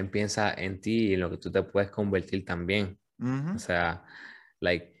 pero también piensa en ti y en lo que tú te puedes convertir también. O sea,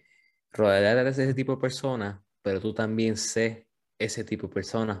 rodearte de ese tipo de personas, pero tú también sé ese tipo de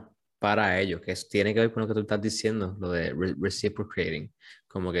personas para ellos, que tiene que ver con lo que tú estás diciendo, lo de reciprocating,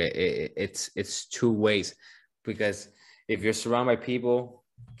 como que it's two ways, because if you're surrounded by people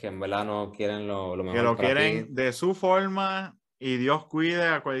que en verdad no quieren lo Que mejor lo para quieren ti, de su forma y Dios cuide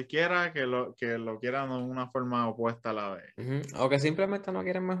a cualquiera que lo quieran de una forma opuesta a la vez. o que simplemente no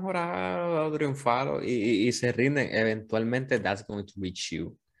quieren mejorar o triunfar y se rinden, eventualmente that's going to reach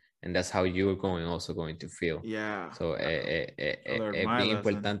you. And that's how you're also going to feel. Yeah. So, es bien lesson.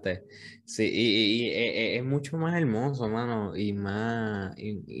 importante. Sí, y es mucho más hermoso, mano, y más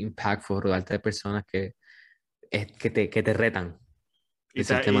impactful rodearte de personas que te retan. de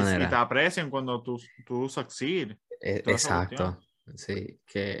cierta y manera. te aprecian cuando tú succeed. Toda esa cuestión. Exacto, sí,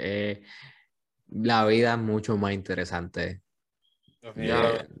 que la vida es mucho más interesante Ya,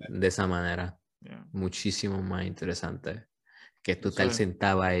 Definitivamente. de esa manera, ya. muchísimo más interesante que tú Eso estar es.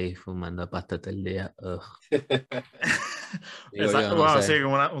 sentado ahí fumando pasta todo el día. Ugh. Digo yo, Exacto, no bueno, sí, sé.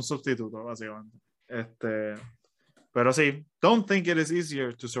 como un sustituto, básicamente. Pero sí, don't think it is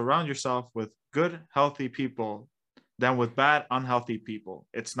easier to surround yourself with good, healthy people than with bad, unhealthy people.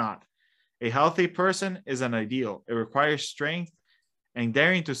 It's not. A healthy person is an ideal. It requires strength and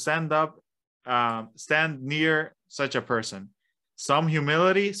daring to stand near such a person. Some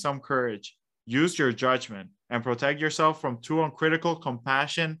humility, some courage. Use your judgment and protect yourself from too uncritical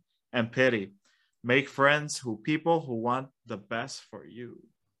compassion and pity. Make friends people who want the best for you.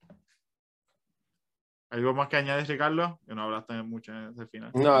 ¿Algo más que añades, Ricardo? Que no hablaste mucho en ese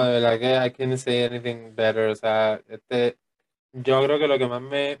final. No, de verdad que I can't say anything better. O sea, yo creo que lo que más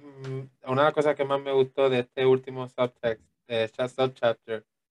una de las cosas que más me gustó de este último subchapter,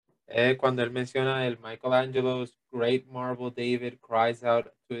 es cuando él menciona el Michelangelo's great marble David cries out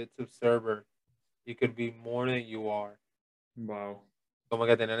to its observer, you could be more than you are. Wow. Como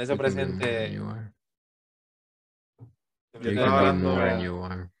que tener eso You can be more than presente. you are. Yo You can be more than hablando, you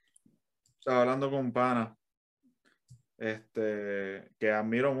are. estaba hablando con un pana que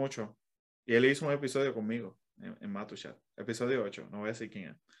admiro mucho. Y él hizo un episodio conmigo en Matuchat. Episodio 8, no voy a decir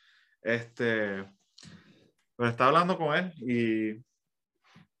quién es. Pero estaba hablando con él y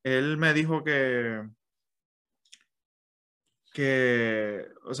él me dijo o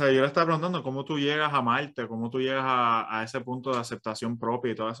sea, yo le estaba preguntando cómo tú llegas a Marte, cómo tú llegas a ese punto de aceptación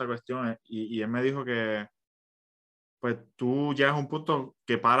propia y toda esa cuestión. Y él me dijo que, pues, tú llegas a un punto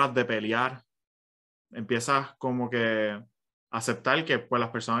que paras de pelear, empiezas como que a aceptar que, pues, las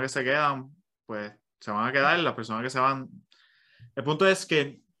personas que se quedan, pues, se van a quedar, las personas que se van. El punto es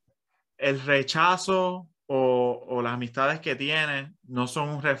que el rechazo o las amistades que tienes no son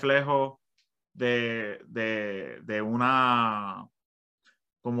un reflejo de una,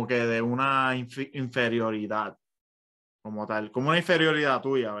 como que de una inferioridad como tal, como una inferioridad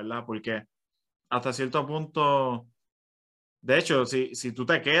tuya, ¿verdad? Porque hasta cierto punto, de hecho, si tú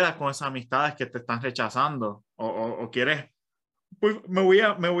te quedas con esas amistades que te están rechazando o quieres, pues me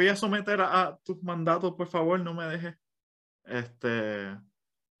voy a someter a tus mandatos, por favor, no me dejes,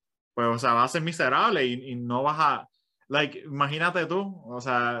 pues, o sea, vas a ser miserable y no vas a, like, imagínate tú, o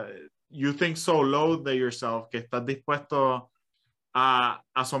sea, you think so low de yourself que estás dispuesto a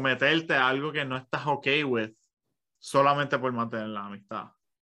someterte a algo que no estás okay with solamente por mantener la amistad.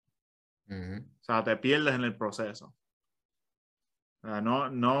 O sea, te pierdes en el proceso.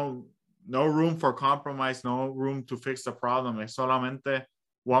 No room for compromise, no room to fix the problem. Es solamente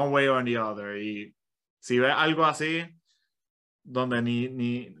one way or the other. Y si ves algo así, donde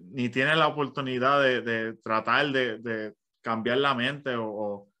ni tienes la oportunidad de tratar de cambiar la mente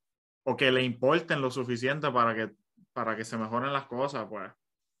o que le importen lo suficiente para que se mejoren las cosas, pues,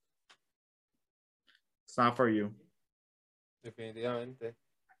 it's not for you. Definitivamente.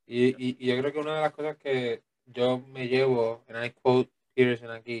 Y yo creo que una de las cosas que yo me llevo, and I quote Peterson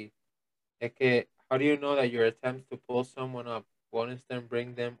aquí, es que how do you know that your attempts to pull someone up won't instead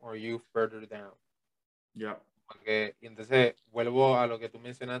bring them or you further down? Yeah. Porque, y entonces vuelvo a lo que tú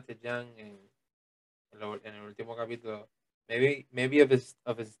mencionaste, Jan, en el último capítulo. Maybe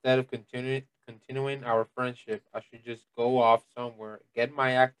of instead of continuing our friendship, I should just go off somewhere, get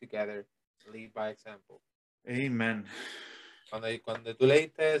my act together, lead by example. Amen. Cuando tú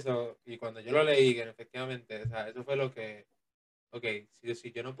leíste eso y cuando yo lo leí, que efectivamente, o sea, eso fue lo que, ok,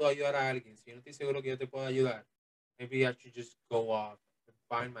 si yo no puedo ayudar a alguien, si yo no estoy seguro que yo te puedo ayudar, maybe I should just go off and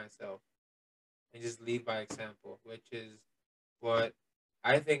find myself and just lead by example, which is what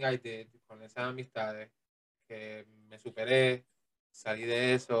I think I did con esas amistades, que me superé, salí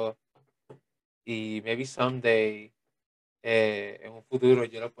de eso y maybe someday, en un futuro,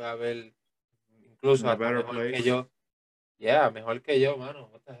 yo lo pueda ver incluso In a hasta better mejor que place. yo. Yeah, mejor que yo, mano.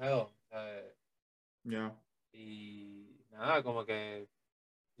 What the hell? Yeah. Y nada, como que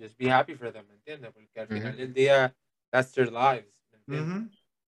just be happy for them, ¿me entiendes? Porque al final del día, that's their lives, ¿me entiendes?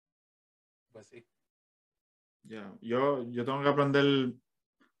 Pues sí. Yeah. Yo tengo que aprender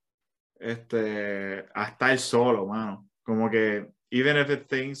a estar solo, mano. Como que even if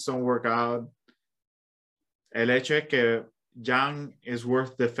things don't work out, el hecho es que Jan is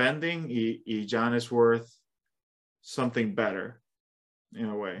worth defending y Jan is worth something better in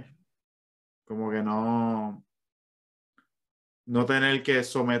a way. Como que no tener que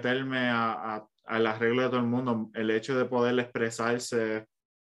someterme a las reglas de todo el mundo. El hecho de poder expresarse,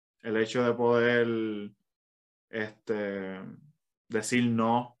 el hecho de poder decir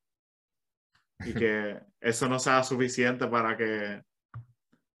no y que eso no sea suficiente para que...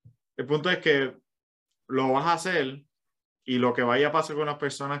 El punto es que lo vas a hacer y lo que vaya a pasar con las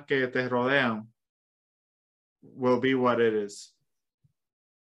personas que te rodean will be what it is.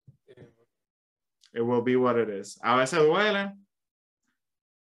 It will be what it is. A veces duele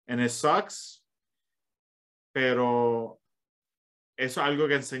and it sucks, pero eso es algo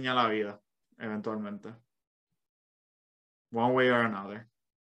que enseña la vida eventualmente. One way or another.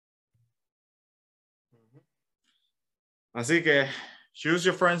 Así que choose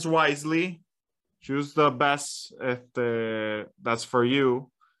your friends wisely. Choose the best that's for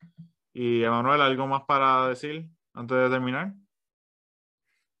you. Y Emanuel, ¿algo más para decir antes de terminar?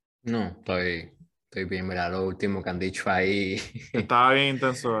 No, estoy bien. Mira, lo último que han dicho ahí. Estaba bien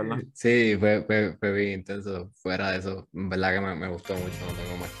intenso, ¿verdad? Sí, fue bien intenso. Fuera de eso, en verdad que me gustó mucho. No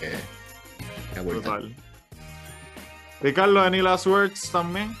tengo más que aportar. Brutal. Ricardo, any last words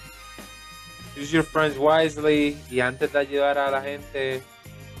también? Choose your friends wisely. Y antes de ayudar a la gente,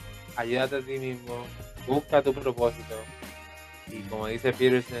 ayúdate a ti mismo. Busca tu propósito. Y como dice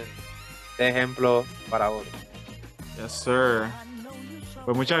Peterson, sé ejemplo para otros. Yes, sir.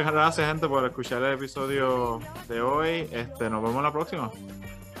 Pues muchas gracias, gente, por escuchar el episodio de hoy. Nos vemos la próxima.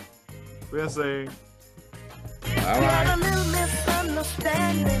 Cuídense. Bye Had a bye. little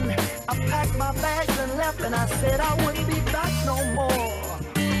misunderstanding. I packed my bags and left, and I said I wouldn't be back no more.